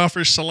 Nobody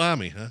offers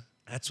salami, huh?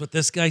 That's what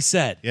this guy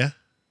said. Yeah.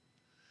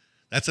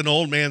 That's an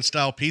old man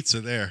style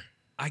pizza there.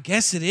 I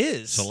guess it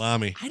is.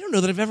 Salami. I don't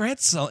know that I've ever had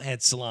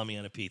salami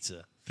on a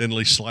pizza.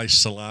 Thinly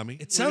sliced salami.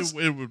 It sounds...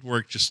 It would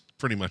work just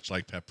pretty much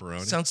like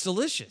pepperoni. Sounds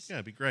delicious. Yeah,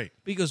 it'd be great.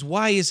 But he goes,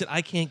 why is it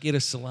I can't get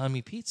a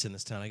salami pizza in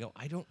this town? I go,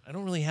 I don't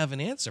really have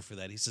an answer for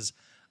that. He says,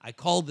 I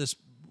called this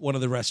one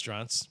of the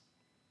restaurants,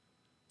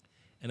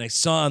 and I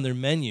saw on their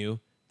menu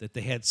that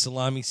they had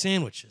salami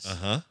sandwiches.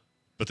 Uh-huh.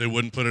 But they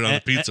wouldn't put it on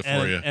the pizza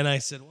for you. And I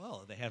said,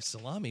 well, they have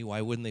salami.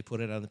 Why wouldn't they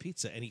put it on the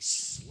pizza? And he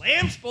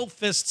slams both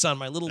fists on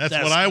my little desk.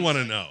 That's what I want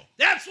to know.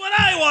 That's what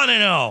I want to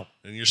know.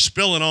 And you're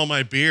spilling all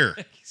my beer.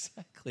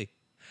 Exactly.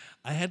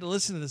 I had to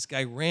listen to this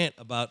guy rant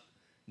about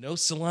no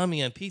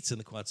salami on pizza in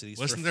the Quad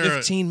Cities for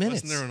 15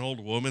 minutes. Wasn't there an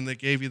old woman that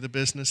gave you the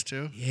business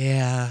too?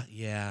 Yeah.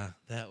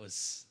 That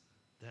was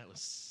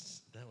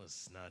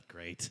not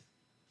great.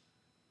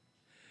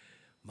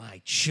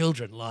 My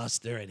children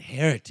lost their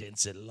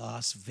inheritance in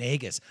Las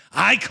Vegas.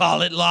 I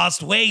call it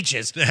lost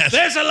wages.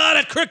 There's a lot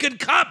of crooked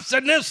cops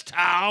in this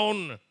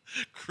town.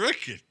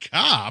 Crooked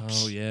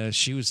cops? Oh, yeah.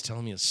 She was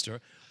telling me a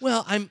story.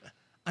 Well, I'm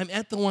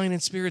at the Wine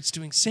and Spirits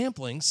doing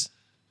samplings,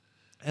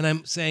 and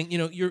I'm saying,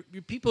 your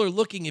people are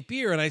looking at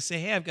beer, and I say,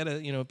 hey, I've got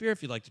a beer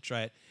if you'd like to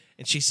try it.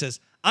 And she says,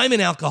 I'm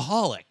an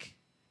alcoholic.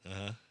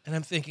 Uh-huh. And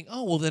I'm thinking,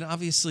 oh, well, then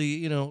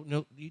obviously,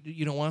 no,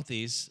 you don't want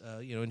these.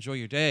 Enjoy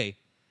your day.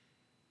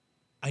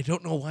 I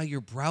don't know why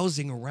you're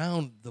browsing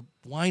around the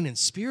wine and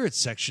spirits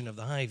section of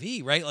the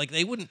Hy-Vee, right? Like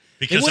they wouldn't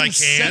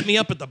set me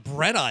up at the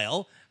bread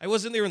aisle. I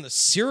wasn't there in the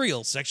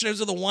cereal section. I was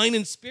in the wine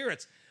and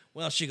spirits.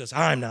 Well, she goes,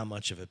 I'm not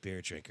much of a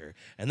beer drinker.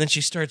 And then she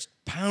starts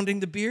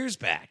pounding the beers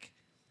back.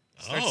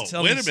 Wait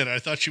a minute. I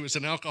thought she was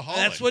an alcoholic.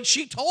 That's what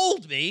she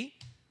told me.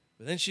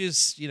 But then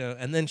she's,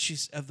 and then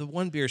she's, of the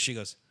one beer, she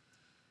goes,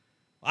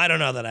 I don't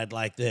know that I'd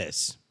like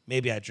this.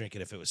 Maybe I'd drink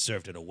it if it was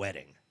served at a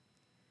wedding.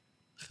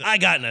 I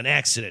got in an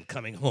accident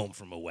coming home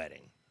from a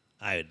wedding.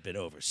 I had been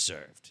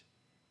overserved.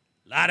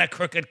 A lot of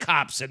crooked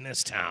cops in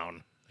this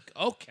town.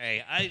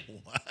 Okay,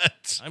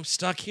 I'm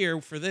stuck here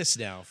for this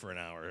now for an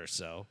hour or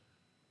so.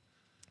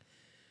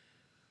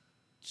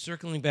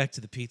 Circling back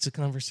to the pizza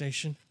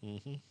conversation.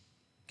 Mm-hmm.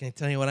 Can I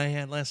tell you what I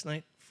had last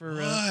night for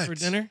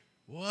dinner?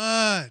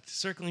 What?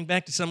 Circling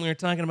back to something we were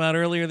talking about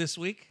earlier this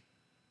week.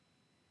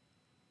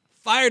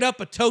 Fired up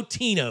a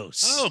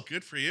Totino's. Oh,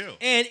 good for you.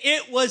 And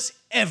it was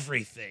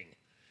everything.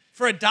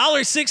 For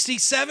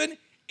 $1.67,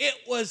 it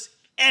was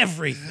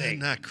everything. I'm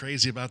not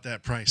crazy about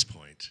that price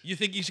point. You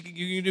think you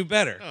can do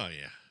better? Oh,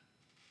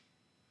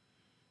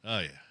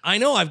 yeah. I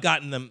know I've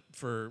gotten them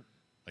for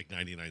like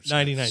 99 cents.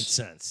 99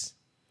 cents.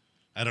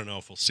 I don't know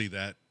if we'll see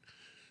that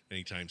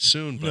anytime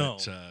soon,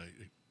 but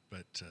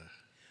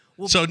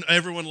well, so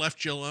everyone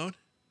left you alone?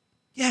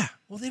 Yeah.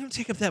 Well, they don't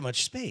take up that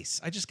much space.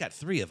 I just got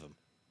 3 of them.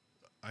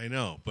 I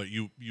know, but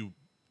you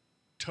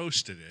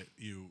toasted it.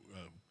 You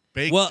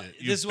baked it.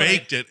 You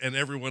baked it, and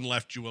everyone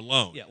left you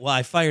alone. Yeah. Well,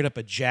 I fired up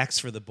a Jack's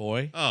for the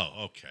boy.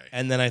 Oh, okay.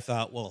 And then I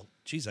thought, well,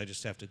 geez, I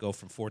just have to go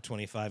from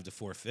 $4.25 to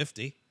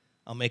 $4.50.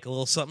 I'll make a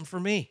little something for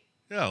me.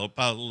 Yeah,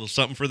 about a little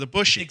something for the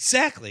bushy.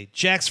 Exactly.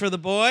 Jack's for the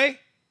boy.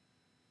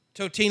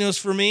 Totino's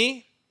for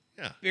me.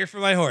 Yeah. Beer for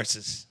my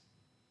horses.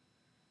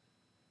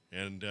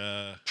 And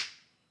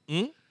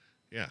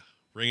yeah,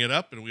 bring it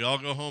up, and we all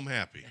go home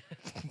happy.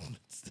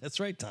 That's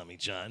right, Tommy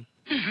John.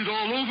 Is it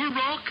all over,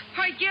 Rock?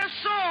 I guess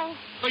so.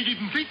 I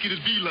didn't think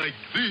it'd be like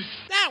this.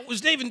 That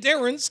was Dave and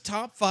Darren's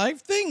top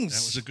 5 things.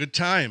 That was a good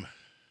time.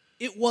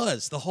 It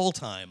was the whole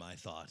time, I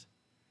thought.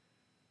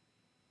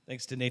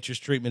 Thanks to Nature's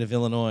Treatment of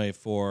Illinois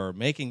for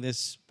making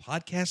this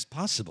podcast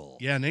possible.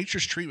 Yeah,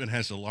 Nature's Treatment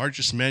has the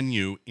largest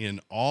menu in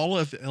all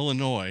of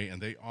Illinois,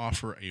 and they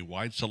offer a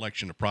wide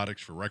selection of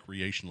products for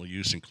recreational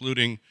use,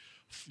 including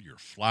your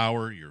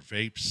flower, your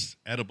vapes,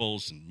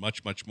 edibles, and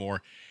much, much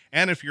more.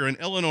 And if you're an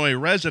Illinois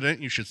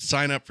resident, you should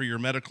sign up for your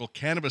medical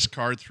cannabis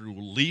card through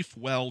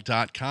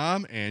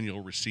leafwell.com, and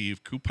you'll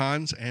receive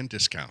coupons and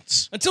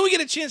discounts. Until we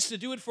get a chance to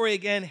do it for you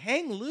again,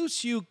 hang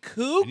loose, you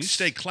kooks. And you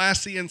stay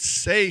classy and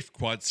safe,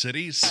 Quad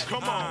Cities.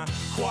 Come on,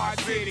 Quad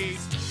Cities,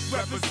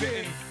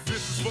 representing.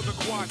 This is for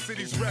the Quad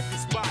Cities record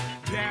spot.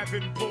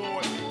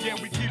 Davenport, yeah,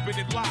 we keeping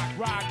it locked.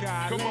 Rock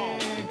Island, come on,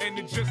 and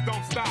it just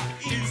don't stop.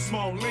 East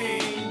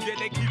Moline, yeah,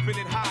 they keeping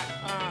it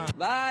hot.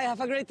 Bye,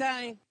 have a great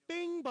time.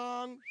 Bing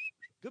bong.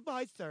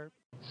 Goodbye, sir.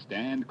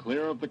 Stand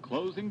clear of the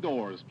closing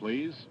doors,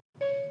 please.